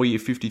a 4-year,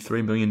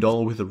 $53 million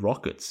with the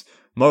Rockets.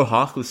 Mo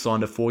Harkless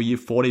signed a 4-year,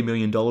 $40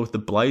 million with the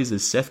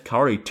Blazers. Seth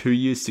Curry, 2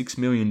 years, $6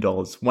 million.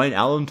 Wayne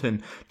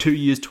Ellington, 2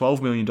 years,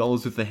 $12 million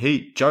with the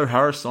Heat. Joe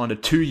Harris signed a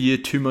 2-year,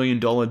 $2 million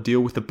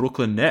deal with the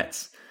Brooklyn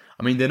Nets.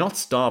 I mean, they're not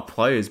star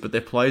players, but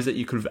they're players that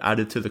you could have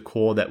added to the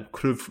core that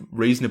could have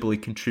reasonably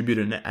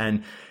contributed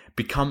and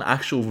become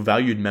actual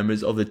valued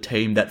members of the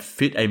team that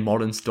fit a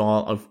modern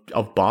style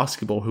of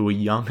basketball, who are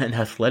young and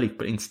athletic,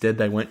 but instead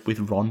they went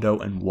with Rondo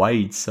and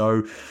Wade.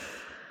 So,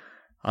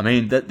 I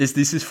mean, this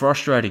is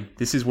frustrating.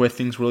 This is where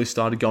things really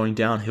started going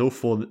downhill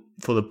for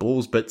the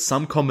Bulls, but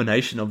some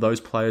combination of those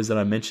players that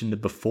I mentioned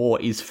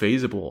before is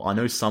feasible. I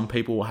know some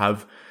people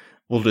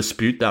will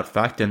dispute that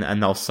fact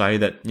and they'll say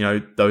that, you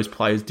know, those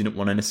players didn't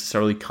want to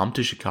necessarily come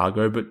to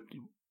Chicago, but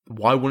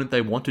why wouldn't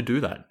they want to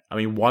do that? I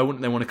mean, why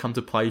wouldn't they want to come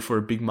to play for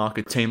a big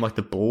market team like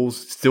the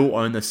Bulls, still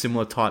own the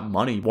similar type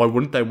money? Why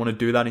wouldn't they want to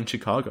do that in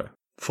Chicago?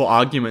 For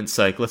argument's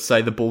sake, let's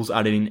say the Bulls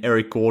added in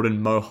Eric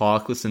Gordon, Mo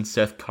Harkless, and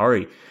Seth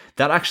Curry.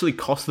 That actually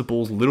cost the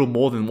Bulls little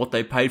more than what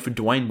they paid for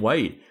Dwayne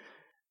Wade.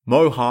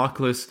 Mo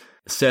Harkless,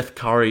 Seth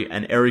Curry,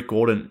 and Eric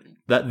Gordon,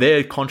 that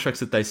their contracts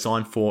that they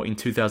signed for in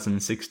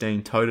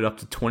 2016 totaled up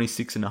to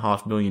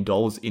 $26.5 million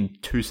in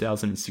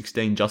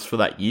 2016 just for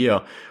that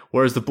year,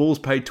 whereas the Bulls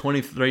paid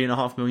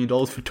 $23.5 million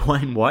for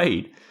Dwayne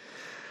Wade.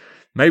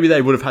 Maybe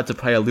they would have had to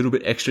pay a little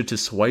bit extra to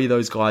sway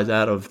those guys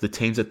out of the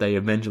teams that they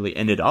eventually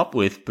ended up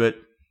with, but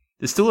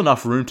there's still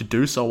enough room to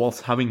do so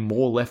whilst having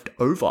more left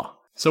over.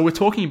 So we're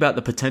talking about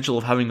the potential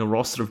of having a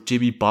roster of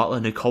Jimmy Butler,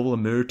 Nikola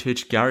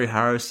Mirotic, Gary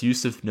Harris,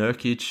 Jusuf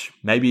Nurkic,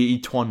 maybe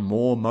E'Twaun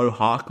Moore, Mo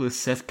Harkless,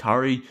 Seth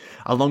Curry,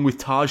 along with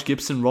Taj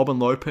Gibson, Robin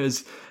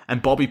Lopez,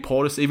 and Bobby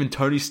Portis, even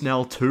Tony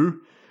Snell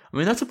too. I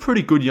mean, that's a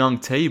pretty good young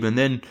team. And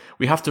then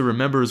we have to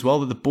remember as well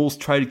that the Bulls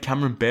traded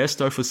Cameron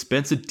Bairstow for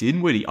Spencer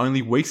Dinwiddie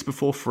only weeks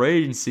before free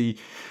agency.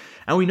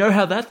 And we know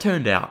how that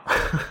turned out.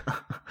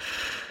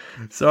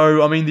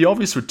 So, I mean, the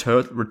obvious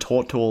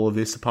retort to all of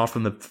this, apart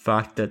from the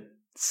fact that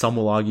some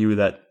will argue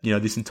that, you know,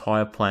 this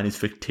entire plan is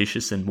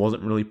fictitious and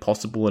wasn't really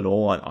possible at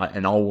all,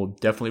 and I will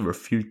definitely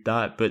refute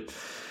that. But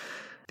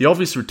the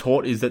obvious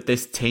retort is that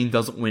this team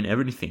doesn't win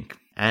everything.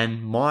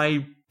 And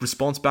my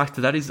response back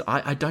to that is,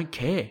 I don't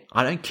care.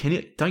 I don't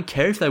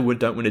care if they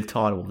don't win a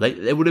title.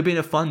 They would have been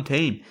a fun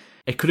team.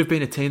 It could have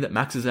been a team that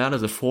maxes out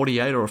as a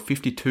 48 or a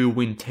 52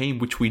 win team,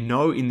 which we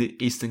know in the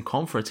Eastern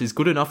Conference is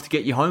good enough to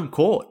get you home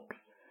court.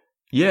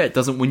 Yeah, it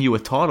doesn't win you a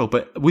title,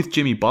 but with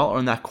Jimmy Butler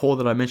and that core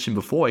that I mentioned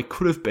before, it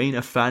could have been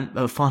a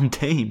fun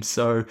team.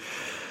 So,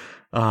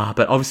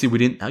 but obviously we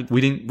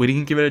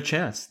didn't give it a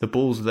chance. The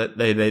Bulls, that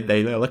they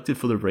elected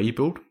for the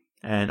rebuild,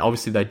 and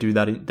obviously they did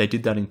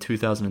that in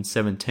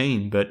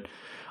 2017. But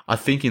I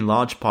think in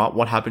large part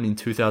what happened in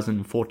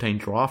 2014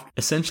 draft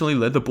essentially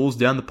led the Bulls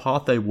down the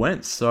path they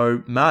went.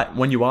 So Matt,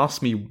 when you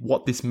asked me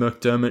what this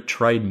McDermott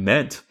trade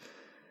meant,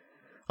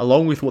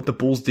 along with what the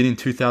Bulls did in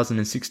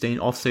 2016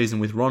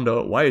 offseason with Rondo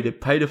at Wade, it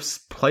played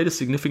a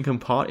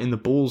significant part in the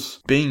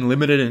Bulls being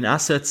limited in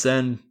assets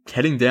and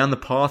heading down the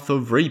path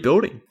of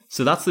rebuilding.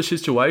 So that's the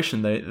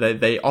situation.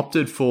 They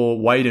opted for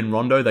Wade and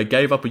Rondo. They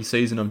gave up a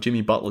season of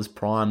Jimmy Butler's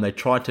prime. They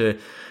tried to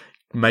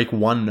make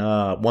one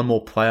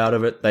more play out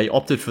of it. They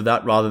opted for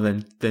that rather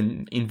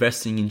than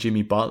investing in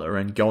Jimmy Butler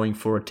and going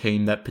for a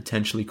team that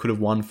potentially could have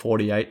won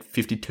 48,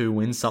 52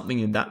 wins, something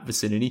in that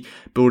vicinity,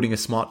 building a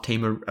smart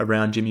team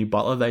around Jimmy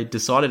Butler. They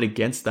decided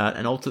against that,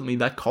 and ultimately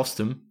that cost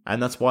them, and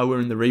that's why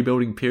we're in the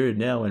rebuilding period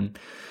now, and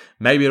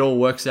maybe it all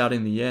works out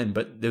in the end,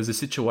 but there was a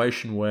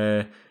situation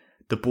where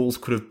the Bulls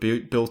could have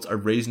built a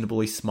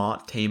reasonably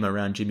smart team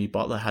around Jimmy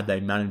Butler had they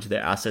managed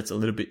their assets a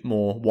little bit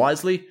more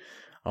wisely.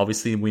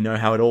 Obviously, we know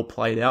how it all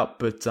played out,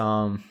 but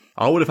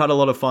I would have had a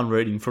lot of fun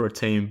rooting for a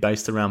team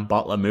based around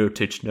Butler,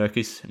 Mirotic,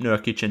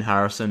 Nurkic and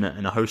Harrison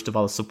and a host of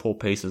other support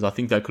pieces. I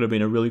think that could have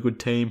been a really good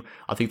team.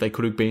 I think they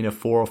could have been a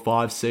 4 or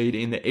 5 seed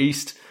in the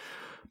East,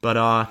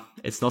 but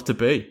it's not to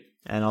be.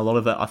 And a lot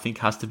of that, I think,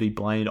 has to be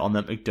blamed on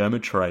that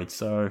McDermott trade.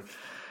 So,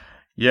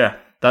 yeah,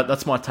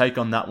 that's my take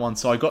on that one.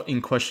 So I got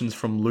in questions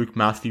from Luke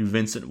Matthew,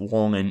 Vincent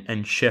Wong,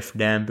 and Chef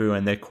Dambu,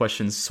 and their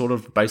questions sort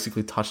of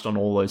basically touched on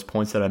all those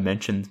points that I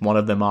mentioned. One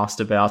of them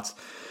asked about,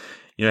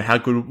 how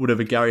good would have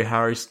a Gary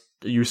Harris,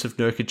 Jusuf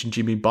Nurkic, and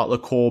Jimmy Butler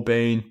core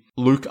been?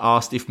 Luke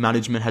asked if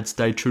management had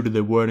stayed true to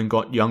their word and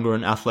got younger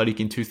and athletic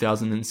in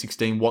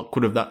 2016, what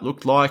could have that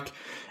looked like?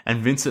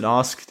 And Vincent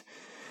asked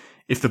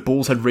if the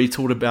Bulls had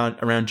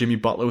retooled around Jimmy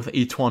Butler with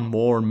Etuan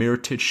Moore and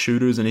Mirotic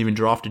shooters and even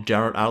drafted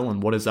Jarrett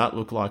Allen, what does that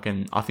look like?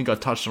 And I think I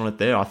touched on it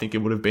there. I think it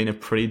would have been a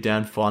pretty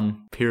damn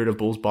fun period of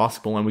Bulls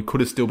basketball, and we could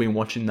have still been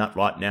watching that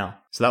right now.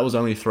 So that was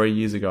only 3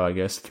 years ago, I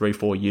guess,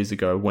 3-4 years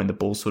ago, when the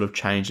Bulls sort of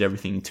changed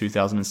everything in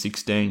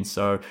 2016.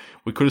 So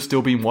we could have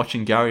still been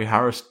watching Gary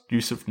Harris,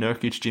 Jusuf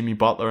Nurkic, Jimmy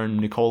Butler, and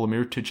Nikola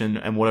Mirotic,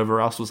 and whatever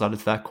else was added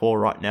to that core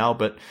right now.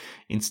 But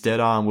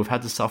instead, we've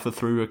had to suffer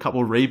through a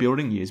couple of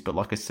rebuilding years. But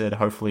like I said,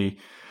 hopefully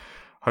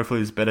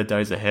there's better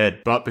days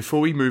ahead. But before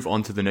we move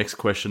on to the next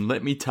question,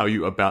 let me tell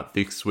you about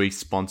this week's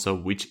sponsor,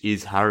 which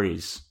is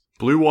Harry's.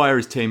 Blue Wire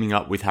is teaming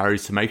up with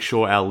Harry's to make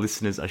sure our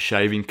listeners are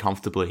shaving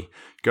comfortably.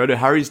 Go to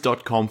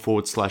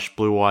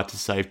harrys.com/Blue Wire to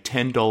save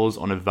 $10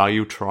 on a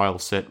value trial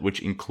set, which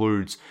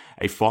includes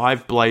a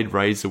 5-blade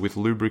razor with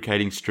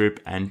lubricating strip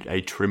and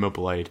a trimmer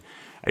blade,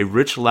 a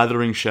rich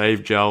lathering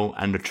shave gel,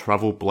 and a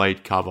travel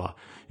blade cover.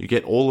 You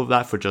get all of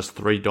that for just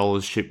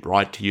 $3 shipped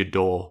right to your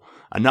door.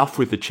 Enough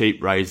with the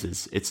cheap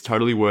razors. It's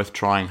totally worth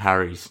trying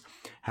Harry's.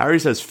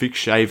 Harry's has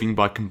fixed shaving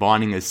by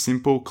combining a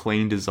simple,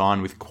 clean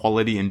design with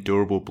quality and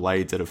durable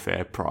blades at a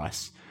fair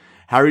price.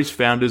 Harry's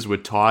founders were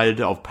tired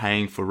of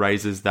paying for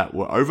razors that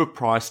were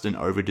overpriced and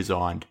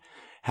overdesigned.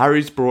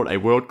 Harry's brought a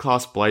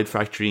world-class blade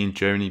factory in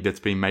Germany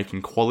that's been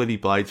making quality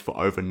blades for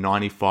over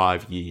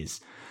 95 years.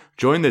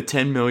 Join the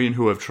 10 million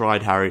who have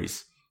tried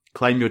Harry's.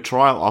 Claim your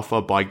trial offer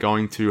by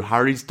going to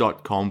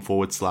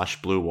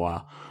harrys.com/Blue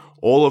Wire.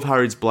 All of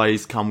Harry's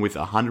blades come with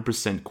a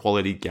 100%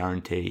 quality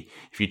guarantee.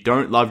 If you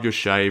don't love your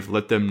shave,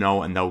 let them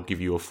know and they'll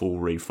give you a full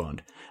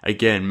refund.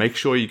 Again, make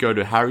sure you go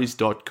to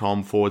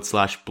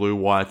harrys.com/Blue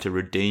Wire to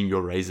redeem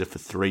your razor for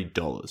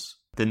 $3.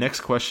 The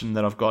next question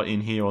that I've got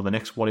in here, or the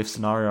next what if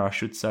scenario I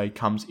should say,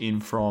 comes in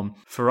from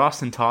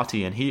Firas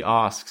Tati, and he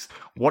asks,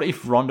 what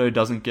if Rondo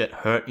doesn't get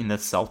hurt in the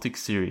Celtics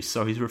series?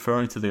 So he's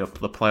referring to the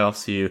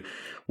playoffs here,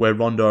 where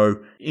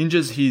Rondo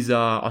injures his,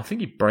 I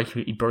think he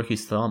broke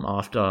his thumb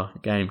after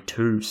game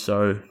 2.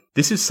 So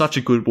this is such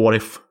a good what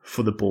if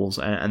for the Bulls.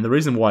 And the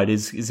reason why it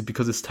is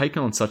because it's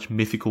taken on such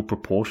mythical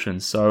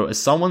proportions. So as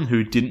someone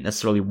who didn't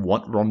necessarily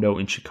want Rondo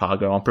in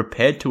Chicago, I'm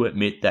prepared to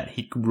admit that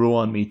he grew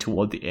on me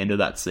toward the end of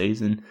that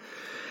season.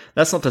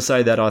 That's not to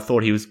say that I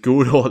thought he was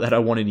good or that I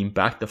wanted him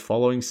back the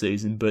following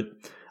season, but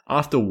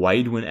after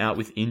Wade went out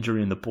with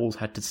injury and the Bulls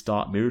had to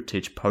start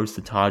Mirotic post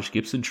the Taj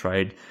Gibson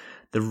trade,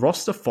 the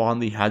roster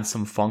finally had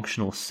some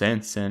functional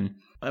sense. And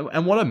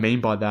what I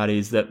mean by that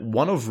is that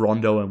one of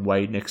Rondo and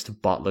Wade next to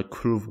Butler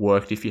could have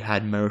worked if you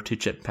had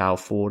Mirotic at power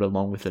forward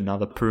along with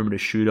another perimeter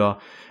shooter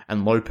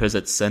and Lopez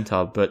at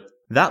center, but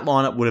that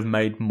lineup would have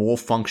made more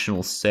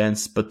functional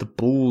sense. But the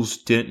Bulls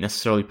didn't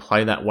necessarily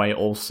play that way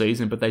all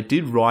season, but they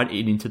did ride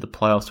it into the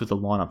playoffs with a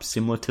lineup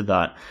similar to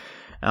that.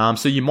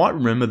 So you might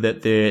remember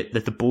that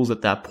the Bulls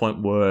at that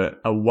point were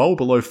a well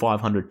below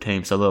 500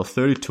 team, so they were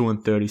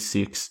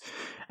 32-36,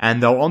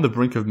 and they were on the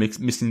brink of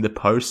missing the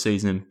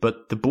postseason.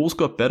 But the Bulls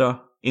got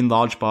better in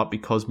large part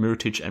because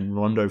Mirotic and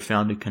Rondo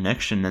found a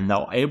connection, and they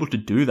were able to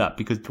do that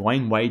because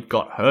Dwayne Wade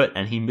got hurt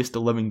and he missed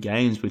 11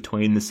 games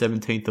between the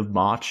 17th of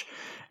March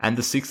and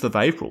the 6th of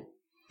April.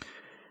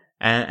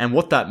 And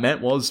what that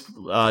meant was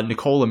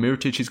Nikola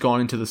Mirotic has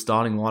gone into the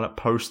starting lineup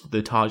post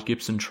the Taj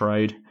Gibson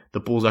trade. The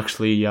Bulls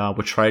actually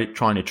were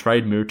trying to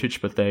trade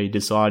Mirotic, but they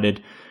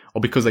decided,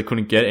 or because they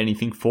couldn't get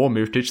anything for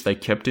Mirotic, they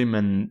kept him,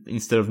 and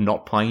instead of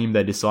not playing him,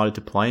 they decided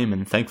to play him,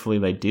 and thankfully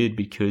they did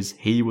because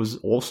he was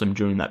awesome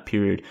during that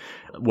period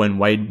when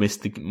Wade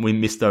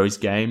missed those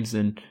games,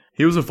 and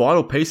he was a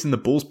vital piece in the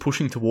Bulls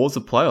pushing towards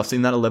the playoffs.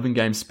 In that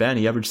 11-game span,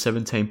 he averaged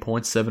 17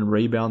 points, 7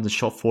 rebounds, and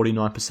shot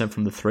 49%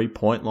 from the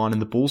three-point line,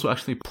 and the Bulls were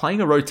actually playing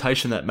a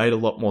rotation that made a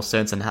lot more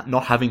sense, and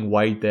not having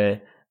Wade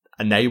there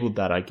enabled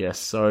that, I guess.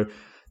 So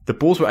the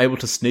Bulls were able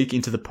to sneak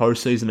into the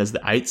postseason as the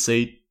 8th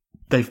seed.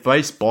 They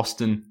faced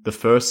Boston, the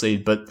 1st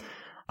seed, but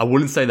I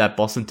wouldn't say that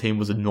Boston team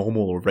was a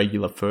normal or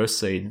regular 1st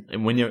seed.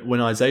 And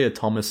when Isaiah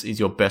Thomas is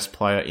your best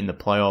player in the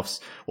playoffs,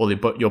 or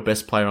your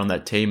best player on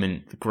that team,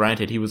 and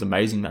granted he was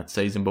amazing that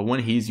season, but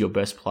when he's your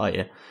best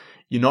player,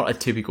 you're not a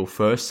typical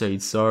 1st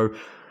seed. So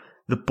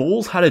the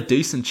Bulls had a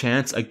decent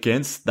chance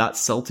against that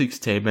Celtics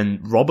team,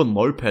 and Robin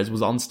Lopez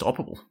was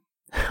unstoppable.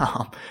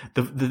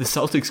 the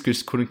Celtics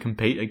just couldn't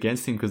compete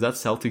against him because that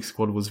Celtics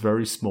squad was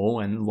very small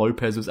and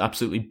Lopez was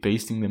absolutely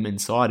beasting them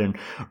inside. And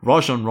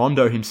Rajon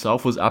Rondo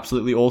himself was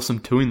absolutely awesome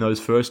too in those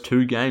first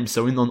 2 games.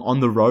 So on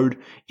the road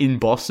in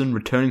Boston,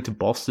 returning to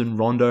Boston,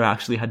 Rondo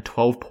actually had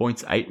 12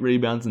 points, 8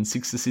 rebounds and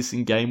 6 assists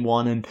in game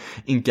 1. And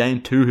in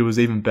game 2, he was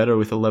even better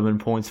with 11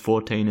 points,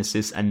 14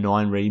 assists and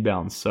 9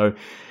 rebounds. So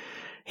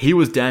he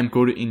was damn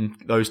good in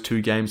those 2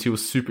 games. He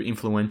was super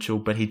influential,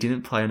 but he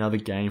didn't play another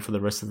game for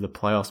the rest of the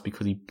playoffs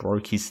because he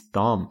broke his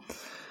thumb.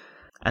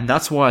 And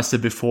that's why I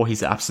said before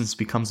his absence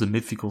becomes a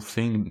mythical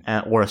thing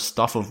or a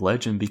stuff of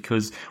legend,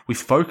 because we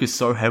focus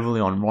so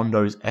heavily on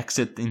Rondo's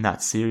exit in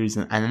that series,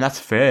 and that's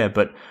fair,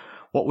 but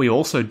what we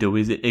also do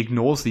is it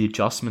ignores the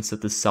adjustments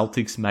that the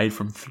Celtics made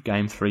from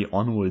game 3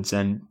 onwards.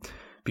 And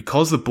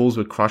because the Bulls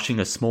were crushing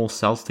a small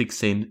Celtics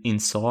team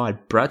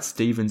inside, Brad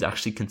Stevens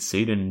actually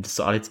conceded and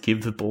decided to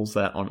give the Bulls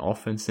that on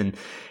offense. And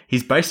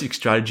his basic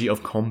strategy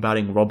of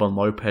combating Robin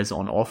Lopez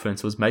on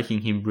offense was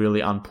making him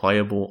really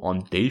unplayable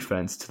on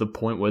defense, to the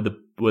point where the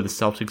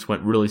Celtics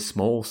went really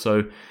small.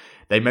 So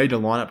they made a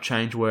lineup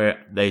change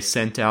where they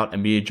sent out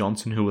Amir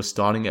Johnson, who was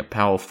starting at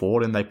power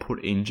forward, and they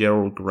put in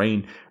Gerald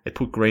Green. They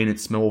put Green at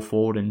small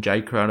forward, and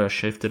Jay Crowder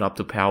shifted up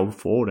to power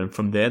forward. And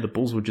from there, the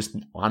Bulls were just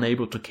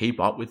unable to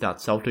keep up with that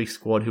Celtics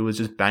squad, who was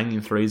just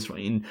banging threes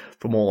in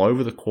from all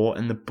over the court.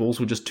 And the Bulls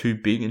were just too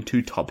big and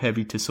too top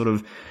heavy to sort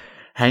of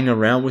hang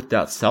around with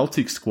that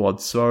Celtics squad.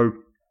 So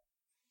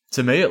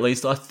to me, at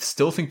least, I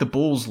still think the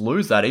Bulls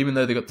lose that, even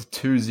though they got the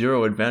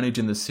 2-0 advantage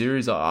in the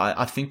series.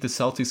 I think the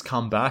Celtics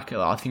come back.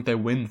 I think they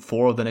win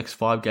 4 of the next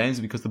 5 games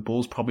because the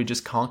Bulls probably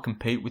just can't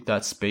compete with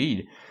that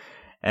speed.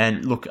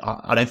 And look,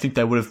 I don't think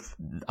they would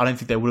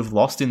have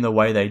lost in the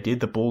way they did.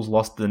 The Bulls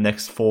lost the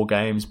next 4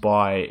 games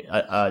by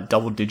a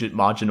double-digit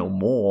margin or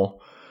more.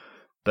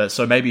 But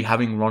so maybe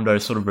having Rondo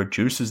sort of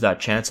reduces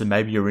that chance, and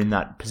maybe you're in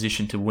that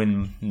position to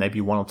win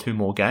maybe 1 or 2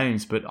 more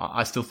games, but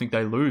I still think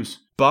they lose.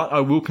 But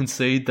I will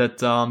concede that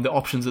the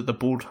options that the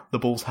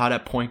Bulls had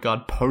at point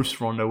guard post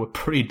Rondo were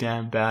pretty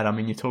damn bad. I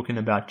mean, you're talking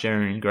about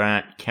Jeremy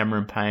Grant,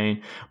 Cameron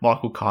Payne,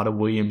 Michael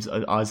Carter-Williams,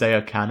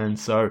 Isaiah Cannon.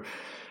 So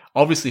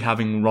obviously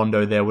having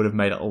Rondo there would have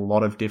made a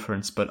lot of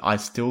difference, but I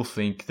still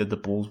think that the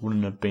Bulls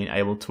wouldn't have been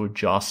able to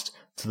adjust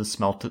to the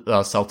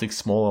Celtics'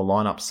 smaller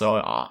lineup.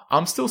 So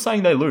I'm still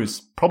saying they lose.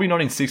 Probably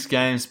not in 6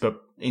 games,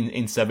 but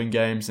in 7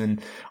 games.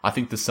 And I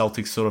think the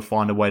Celtics sort of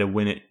find a way to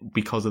win it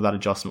because of that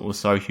adjustment was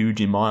so huge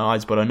in my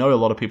eyes. But I know a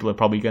lot of people are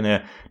probably going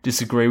to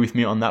disagree with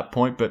me on that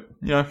point, but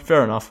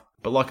fair enough.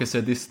 But like I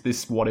said,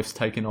 this what if's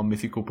taken on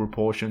mythical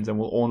proportions, and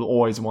we'll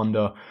always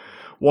wonder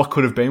what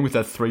could have been with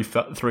that three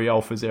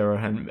alphas era.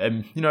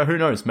 And who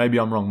knows? Maybe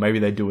I'm wrong. Maybe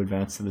they do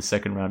advance to the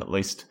second round, at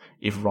least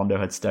if Rondo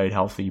had stayed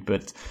healthy.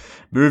 But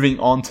moving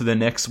on to the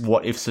next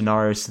what if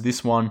scenario. So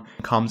this one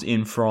comes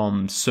in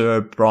from Sir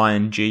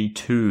Brian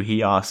G2.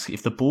 He asks,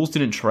 if the Bulls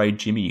didn't trade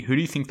Jimmy, who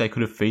do you think they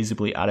could have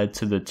feasibly added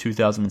to the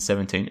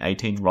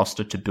 2017-18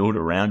 roster to build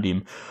around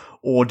him?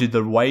 Or did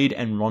the Wade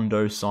and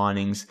Rondo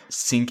signings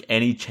sink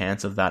any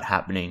chance of that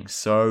happening?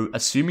 So,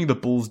 assuming the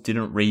Bulls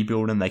didn't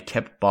rebuild and they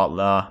kept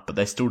Butler, but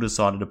they still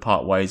decided to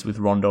part ways with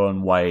Rondo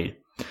and Wade.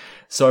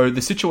 So,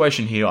 the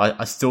situation here,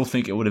 I still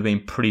think it would have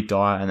been pretty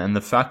dire. And the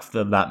fact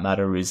of that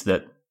matter is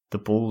that the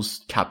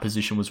Bulls' cap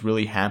position was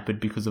really hampered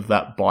because of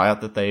that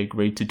buyout that they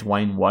agreed to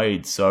Dwayne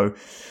Wade. So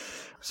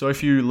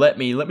if you let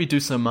me do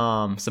some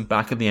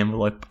back of the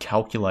envelope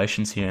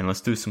calculations here, and let's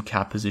do some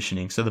cap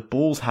positioning. So the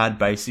Bulls had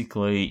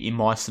basically, in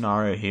my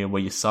scenario here,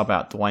 where you sub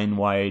out Dwayne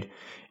Wade,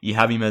 you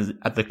have him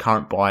at the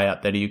current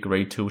buyout that he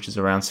agreed to, which is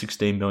around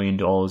 $16 million.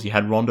 You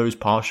had Rondo's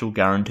partial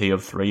guarantee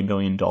of $3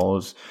 million.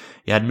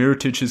 You had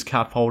Mirotić's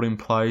cap hold in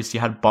place. You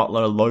had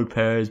Butler,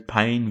 Lopez,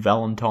 Payne,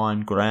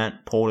 Valentine,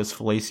 Grant, Portis,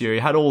 Felicio.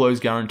 You had all those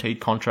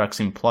guaranteed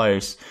contracts in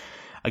place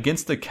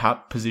against the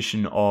cap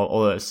position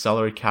or the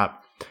salary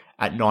cap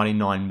at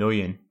 $99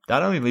 million.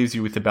 That only leaves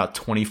you with about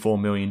 $24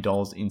 million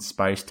in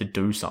space to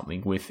do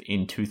something with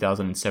in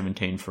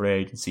 2017 free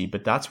agency.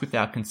 But that's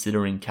without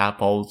considering cap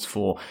holds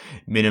for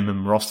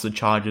minimum roster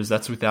charges.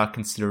 That's without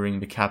considering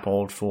the cap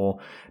hold for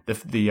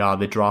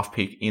the draft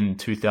pick in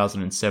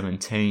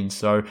 2017.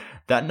 So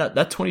that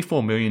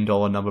 $24 million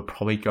number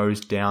probably goes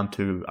down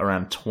to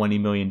around $20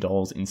 million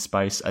in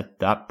space at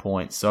that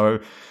point. So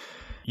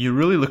you're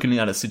really looking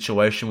at a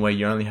situation where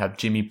you only have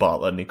Jimmy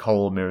Butler,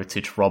 Nikola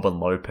Mirotic,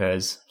 Robin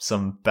Lopez,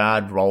 some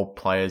bad role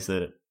players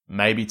that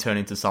maybe turn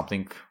into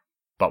something,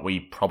 but we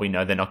probably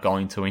know they're not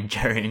going to, in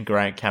Jerian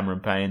Grant,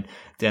 Cameron Payne,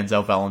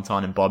 Denzel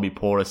Valentine, and Bobby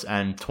Portis,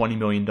 and $20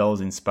 million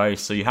in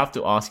space. So you have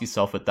to ask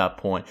yourself at that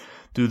point,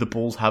 do the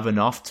Bulls have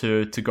enough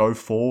to go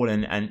forward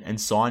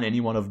and sign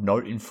anyone of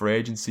note in free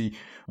agency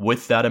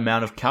with that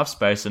amount of cap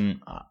space? And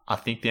I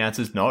think the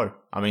answer is no.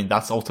 I mean,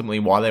 that's ultimately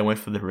why they went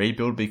for the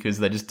rebuild, because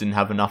they just didn't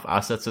have enough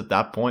assets at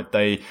that point.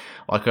 They,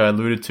 like I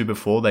alluded to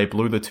before, they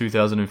blew the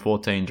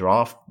 2014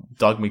 draft.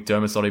 Doug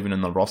McDermott's not even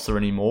in the roster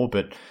anymore,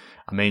 but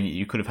I mean,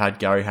 you could have had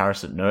Gary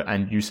Harris and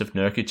Jusuf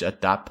Nurkic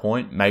at that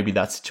point. Maybe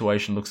that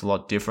situation looks a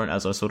lot different,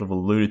 as I sort of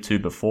alluded to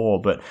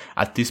before. But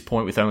at this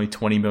point, with only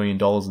 $20 million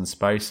in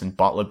space and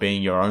Butler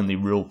being your only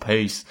real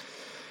piece,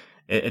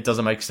 it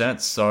doesn't make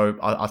sense. So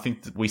I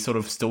think that we sort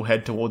of still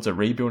head towards a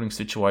rebuilding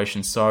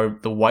situation. So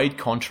the Wade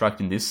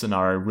contract in this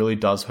scenario really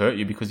does hurt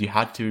you because you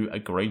had to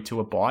agree to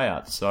a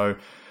buyout. So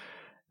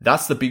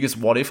that's the biggest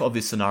what if of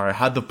this scenario.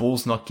 Had the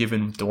Bulls not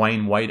given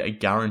Dwayne Wade a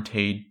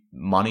guaranteed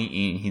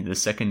money in the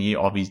second year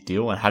of his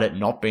deal, and had it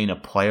not been a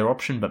player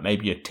option but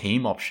maybe a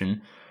team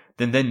option,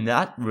 then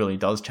that really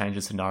does change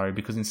the scenario,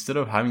 because instead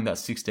of having that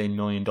 $16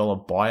 million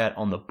buyout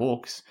on the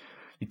books,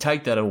 you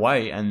take that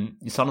away and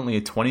suddenly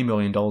a $20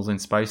 million in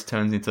space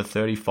turns into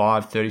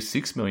 $35,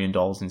 $36 million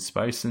in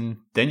space, and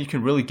then you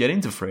can really get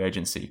into free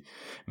agency.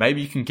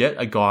 Maybe you can get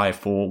a guy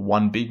for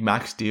one big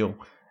max deal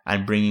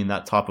and bring in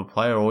that type of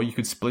player, or you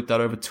could split that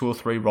over 2 or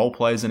 3 role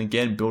players and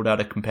again build out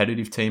a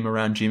competitive team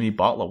around Jimmy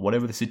Butler,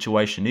 whatever the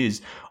situation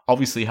is.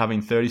 Obviously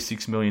having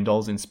 $36 million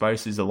in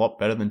space is a lot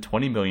better than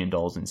 $20 million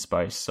in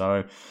space.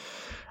 So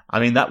I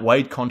mean, that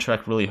Wade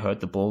contract really hurt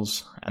the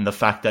Bulls, and the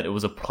fact that it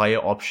was a player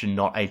option,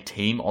 not a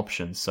team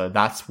option. So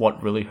that's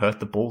what really hurt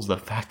the Bulls. The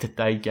fact that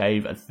they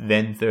gave a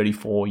then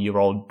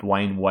 34-year-old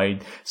Dwayne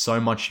Wade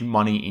so much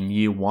money in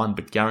year 1,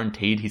 but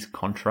guaranteed his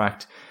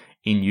contract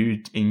in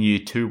year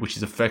 2, which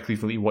is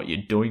effectively what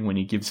you're doing when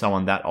you give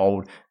someone that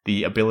old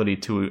the ability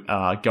to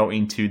go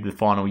into the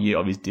final year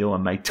of his deal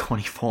and make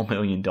 $24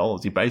 million.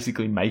 You're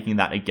basically making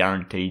that a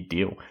guaranteed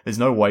deal. There's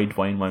no way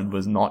Dwayne Wade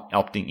was not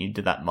opting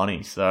into that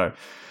money. So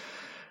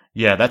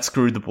yeah, that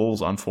screwed the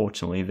Bulls,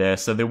 unfortunately, there.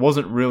 So there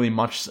wasn't really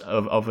much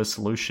of a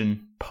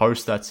solution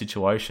post that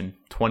situation.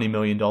 $20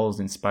 million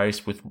in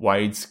space with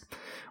Wade's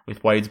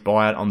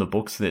buyout on the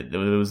books, that there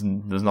was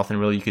nothing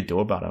really you could do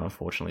about it,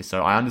 unfortunately.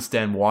 So I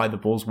understand why the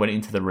Bulls went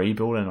into the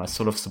rebuild, and I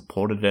sort of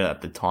supported it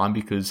at the time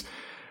because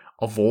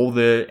of all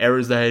the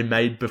errors they had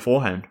made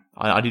beforehand.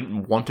 I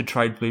didn't want to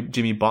trade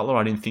Jimmy Butler.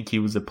 I didn't think he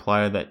was a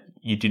player that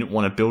you didn't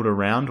want to build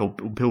around or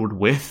build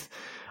with.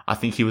 I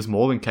think he was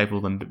more than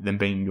capable than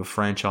being your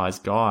franchise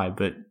guy,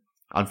 but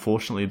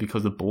unfortunately,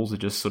 because the Bulls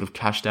had just sort of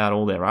cashed out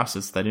all their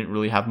assets, they didn't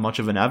really have much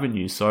of an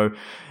avenue. So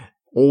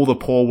all the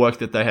poor work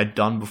that they had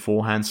done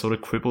beforehand sort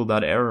of crippled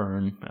that era,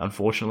 and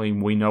unfortunately,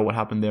 we know what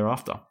happened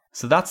thereafter.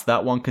 So that's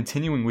that one.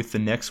 Continuing with the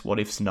next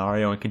what-if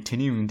scenario and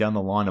continuing down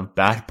the line of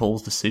bad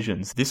Bulls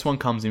decisions. This one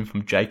comes in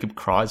from Jacob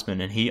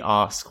Kreisman, and he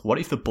asks, what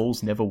if the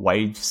Bulls never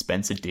waived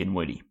Spencer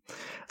Dinwiddie?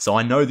 So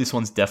I know this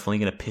one's definitely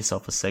going to piss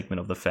off a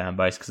segment of the fan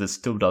base, because it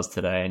still does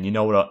today, and you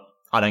know what?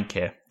 I don't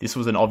care. This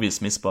was an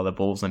obvious miss by the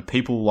Bulls, and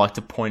people like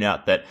to point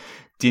out that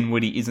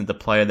Dinwiddie isn't the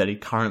player that he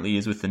currently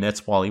is with the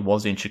Nets while he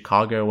was in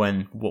Chicago,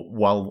 and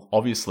while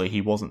obviously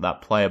he wasn't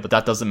that player, but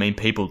that doesn't mean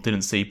people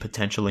didn't see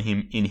potential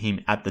in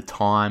him at the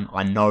time.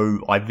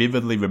 I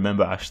vividly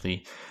remember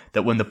actually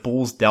that when the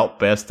Bulls dealt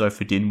Bairstow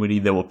for Dinwiddie,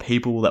 there were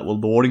people that were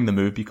lauding the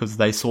move because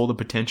they saw the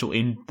potential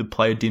in the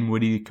player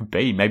Dinwiddie could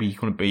be. Maybe he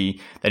couldn't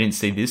be, they didn't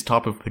see this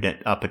type of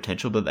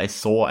potential, but they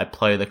saw a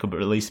player that could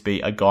at least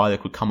be a guy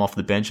that could come off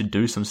the bench and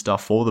do some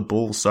stuff for the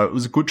Bulls. So it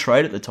was a good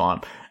trade at the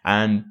time,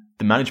 and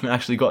the management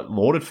actually got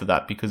lauded for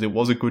that because it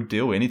was a good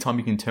deal. Anytime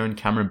you can turn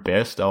Cameron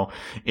Bairstow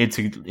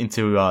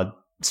into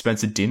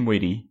Spencer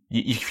Dinwiddie,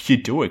 you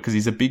do it, because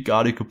he's a big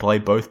guard who could play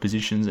both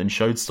positions and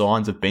showed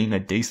signs of being a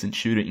decent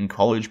shooter in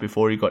college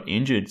before he got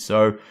injured.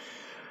 So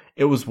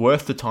it was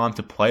worth the time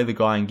to play the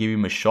guy and give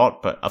him a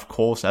shot. But of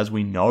course, as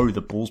we know,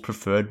 the Bulls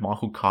preferred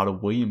Michael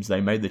Carter-Williams.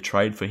 They made the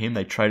trade for him.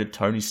 They traded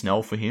Tony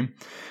Snell for him.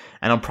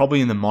 And I'm probably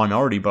in the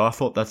minority, but I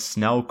thought that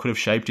Snell could have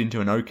shaped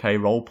into an okay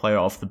role player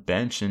off the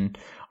bench. And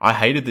I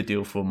hated the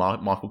deal for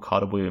Michael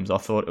Carter-Williams. I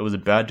thought it was a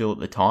bad deal at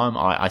the time.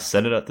 I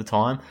said it at the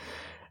time,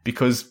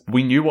 because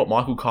we knew what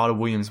Michael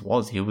Carter-Williams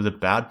was. He was a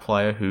bad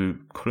player who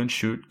couldn't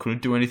shoot,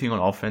 couldn't do anything on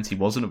offense. He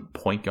wasn't a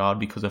point guard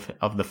because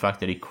of the fact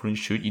that he couldn't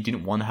shoot. You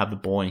didn't want to have the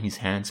ball in his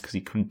hands because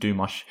he couldn't do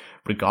much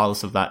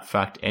regardless of that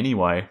fact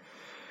anyway.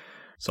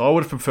 So I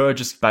would have preferred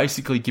just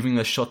basically giving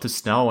the shot to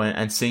Snell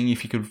and seeing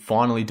if he could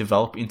finally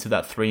develop into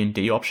that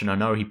 3-and-D option. I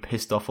know he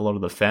pissed off a lot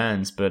of the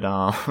fans, but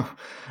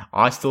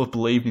I still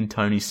believed in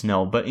Tony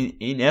Snell. But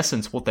in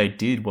essence, what they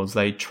did was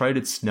they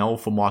traded Snell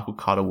for Michael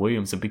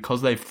Carter-Williams, and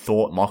because they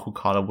thought Michael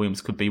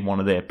Carter-Williams could be one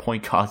of their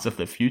point guards of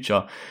the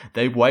future,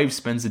 they waived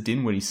Spencer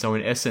Dinwiddie. So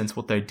in essence,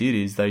 what they did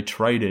is they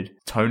traded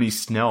Tony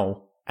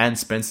Snell and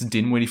Spencer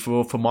Dinwiddie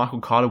for Michael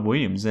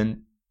Carter-Williams,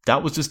 and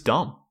that was just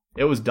dumb.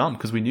 It was dumb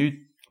because we knew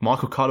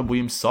Michael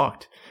Carter-Williams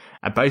sucked.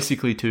 And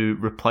basically to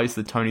replace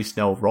the Tony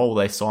Snell role,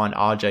 they signed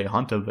RJ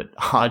Hunter, but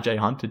RJ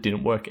Hunter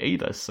didn't work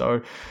either.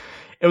 So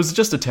it was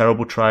just a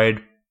terrible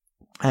trade,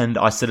 and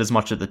I said as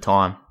much at the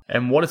time.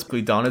 And what it's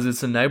really done is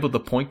it's enabled the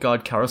point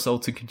guard carousel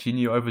to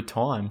continue over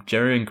time.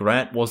 Jerian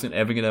Grant wasn't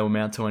ever going to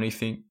amount to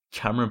anything.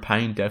 Cameron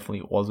Payne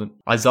definitely wasn't.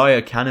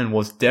 Isaiah Cannon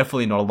was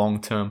definitely not a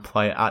long-term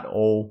player at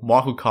all.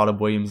 Michael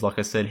Carter-Williams, like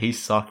I said, he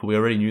sucked. We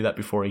already knew that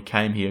before he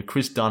came here.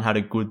 Chris Dunn had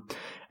a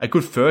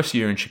good first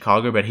year in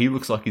Chicago, but he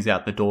looks like he's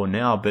out the door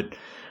now. But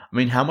I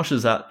mean, how much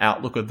does that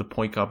outlook of the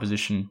point guard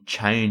position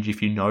change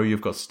if you know you've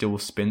still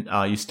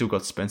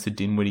got Spencer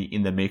Dinwiddie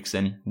in the mix,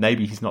 and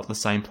maybe he's not the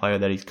same player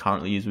that he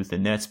currently is with the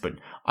Nets, but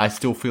I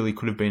still feel he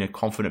could have been a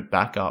confident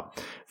backup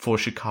for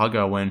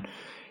Chicago. When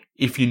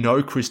if you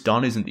know Chris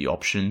Dunn isn't the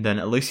option, then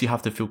at least you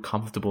have to feel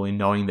comfortable in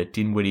knowing that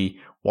Dinwiddie,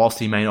 whilst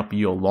he may not be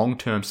your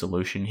long-term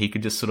solution, he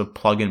could just sort of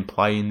plug and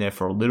play in there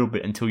for a little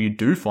bit until you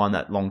do find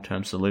that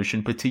long-term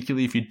solution,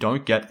 particularly if you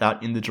don't get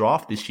that in the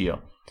draft this year.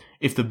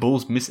 If the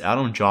Bulls miss out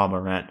on Ja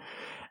Morant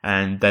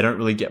and they don't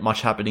really get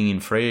much happening in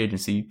free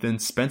agency, then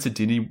Spencer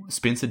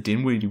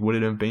Dinwiddie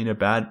wouldn't have been a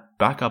bad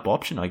backup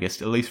option, I guess,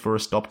 at least for a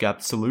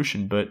stopgap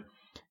solution. But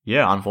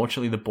yeah,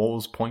 unfortunately, the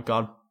Bulls point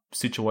guard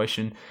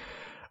situation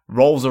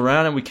rolls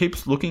around and we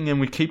keep looking and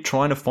we keep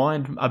trying to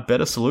find a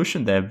better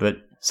solution there.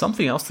 But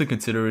something else to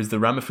consider is the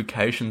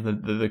ramifications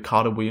that the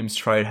Carter Williams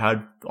trade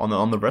had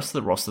on the rest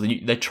of the roster.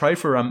 They trade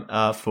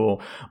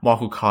for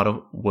Michael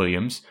Carter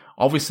Williams.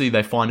 Obviously,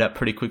 they find out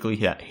pretty quickly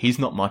that he's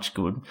not much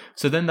good.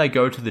 So then they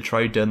go to the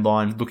trade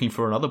deadline looking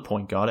for another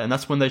point guard, and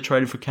that's when they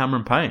traded for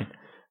Cameron Payne.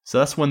 So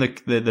that's when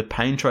the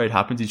Payne trade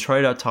happens. You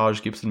trade out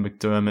Taj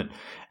Gibson-McDermott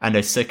and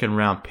a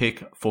second-round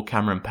pick for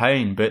Cameron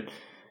Payne, but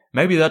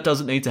maybe that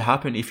doesn't need to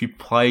happen if you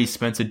play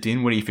Spencer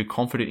Dinwiddie, if you're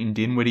confident in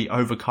Dinwiddie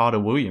over Carter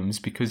Williams,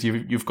 because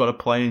you've got a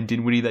player in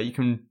Dinwiddie that you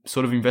can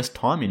sort of invest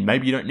time in.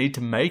 Maybe you don't need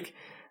to make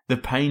the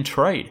Payne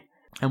trade.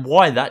 And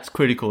why that's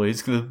critical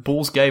is the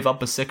Bulls gave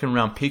up a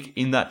second-round pick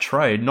in that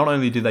trade. Not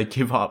only did they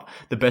give up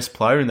the best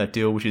player in that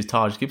deal, which is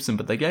Taj Gibson,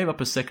 but they gave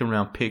up a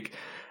second-round pick,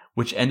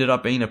 which ended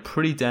up being a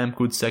pretty damn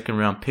good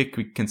second-round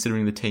pick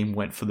considering the team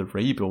went for the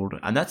rebuild.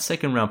 And that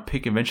second-round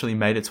pick eventually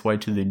made its way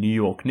to the New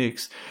York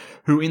Knicks,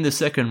 who in the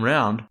second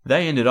round,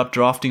 they ended up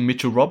drafting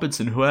Mitchell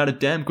Robinson, who had a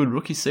damn good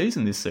rookie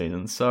season this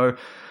season. So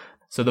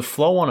the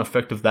flow-on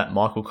effect of that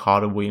Michael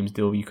Carter Williams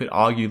deal, you could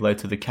argue, led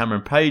to the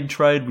Cameron Payne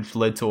trade, which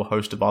led to a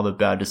host of other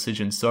bad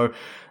decisions. So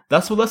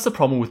that's the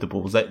problem with the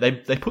Bulls.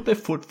 They put their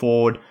foot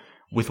forward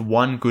with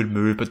one good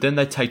move, but then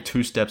they take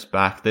two steps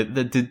back. The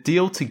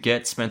deal to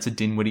get Spencer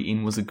Dinwiddie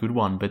in was a good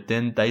one, but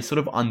then they sort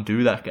of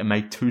undo that and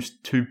make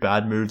two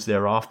bad moves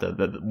thereafter.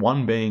 The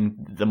one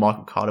being the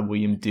Michael Carter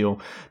Williams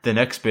deal, the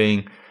next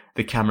being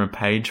the Cameron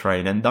Payne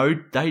trade. And though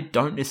they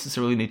don't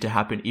necessarily need to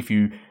happen if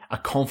you are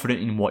confident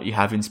in what you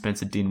have in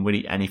Spencer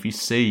Dinwiddie, and if you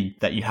see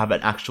that you have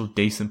an actual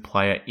decent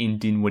player in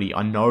Dinwiddie.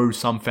 I know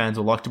some fans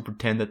will like to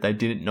pretend that they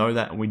didn't know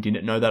that, and we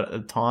didn't know that at the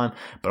time,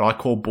 but I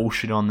call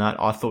bullshit on that.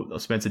 I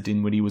thought Spencer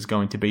Dinwiddie was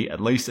going to be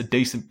at least a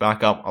decent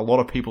backup. A lot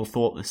of people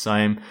thought the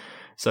same.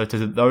 So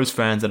to those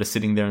fans that are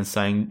sitting there and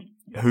saying,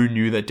 who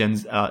knew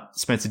that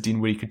Spencer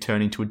Dinwiddie could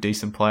turn into a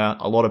decent player?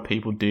 A lot of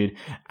people did,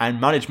 and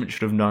management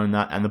should have known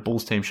that, and the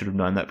Bulls team should have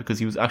known that, because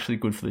he was actually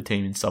good for the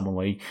team in Summer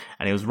League,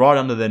 and he was right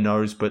under their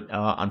nose, but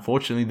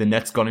unfortunately the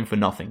Nets got him for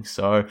nothing.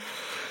 So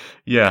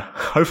yeah,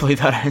 hopefully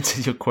that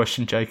answers your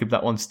question, Jacob.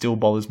 That one still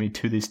bothers me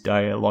to this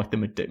day. I like the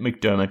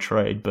McDermott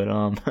trade, but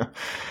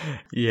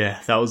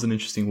yeah, that was an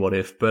interesting what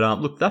if. But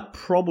look, I'll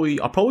probably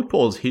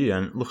pause here,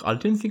 and look, I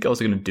didn't think I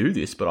was going to do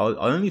this, but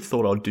I only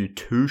thought I'd do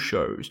 2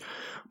 shows.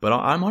 But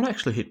I might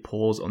actually hit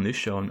pause on this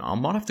show, and I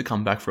might have to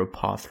come back for a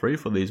part 3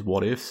 for these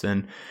what ifs,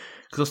 and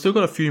because I've still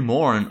got a few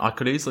more, and I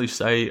could easily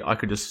say I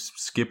could just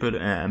skip it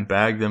and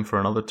bag them for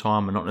another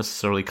time and not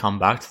necessarily come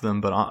back to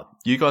them. But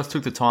you guys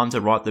took the time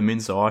to write them in,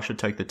 so I should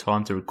take the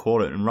time to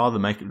record it. And rather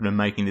than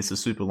making this a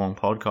super long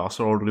podcast,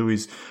 what I'll do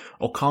is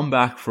I'll come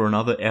back for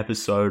another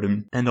episode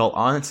and I'll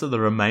answer the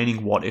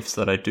remaining what ifs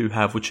that I do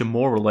have, which are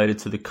more related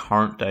to the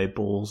current day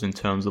Bulls in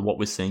terms of what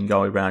we're seeing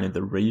going around in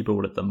the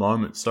rebuild at the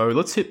moment. So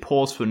let's hit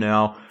pause for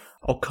now.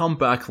 I'll come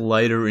back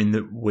later in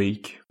the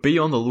week. Be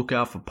on the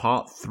lookout for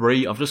part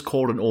 3. I've just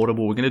called an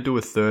audible. We're going to do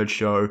a 3rd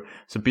show.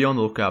 So be on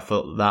the lookout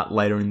for that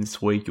later in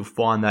this week. You'll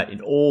find that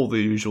in all the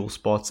usual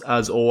spots.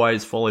 As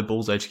always, follow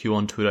Bulls HQ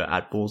on Twitter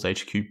at Bulls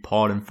HQ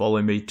Pod, and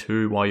follow me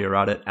too while you're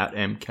at it at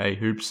MK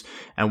Hoops.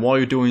 And while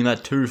you're doing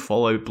that too,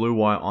 follow Blue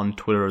Wire on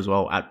Twitter as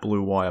well at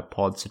Blue Wire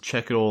Pod. So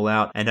check it all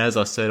out. And as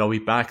I said, I'll be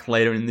back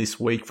later in this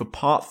week for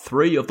part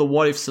 3 of the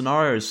what if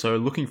scenarios. So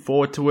looking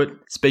forward to it.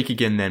 Speak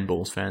again then,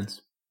 Bulls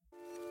fans.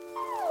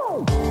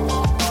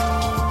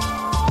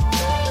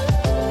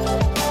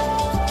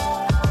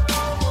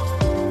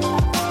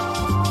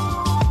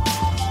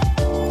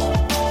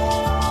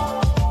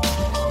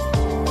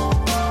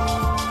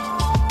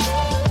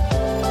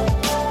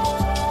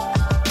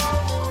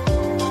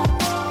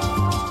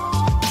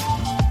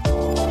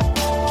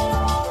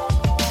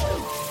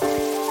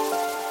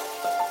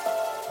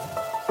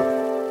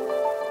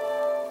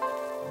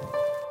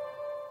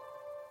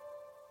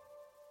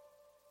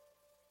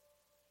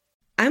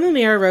 I'm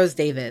Amira Rose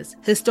Davis,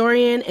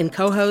 historian and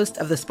co-host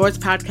of the sports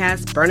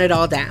podcast Burn It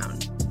All Down.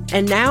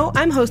 And now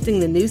I'm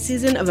hosting the new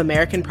season of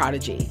American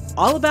Prodigy,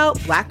 all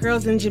about Black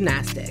girls in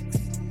gymnastics.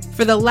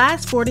 For the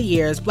last 40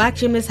 years, Black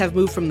gymnasts have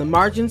moved from the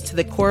margins to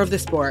the core of the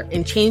sport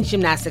and changed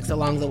gymnastics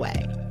along the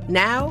way.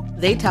 Now,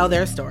 they tell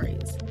their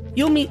stories.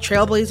 You'll meet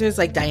trailblazers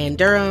like Diane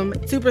Durham,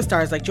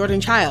 superstars like Jordan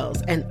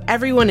Childs, and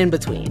everyone in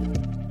between.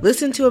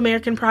 Listen to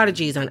American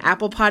Prodigies on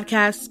Apple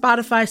Podcasts,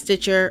 Spotify,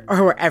 Stitcher,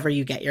 or wherever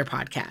you get your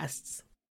podcasts.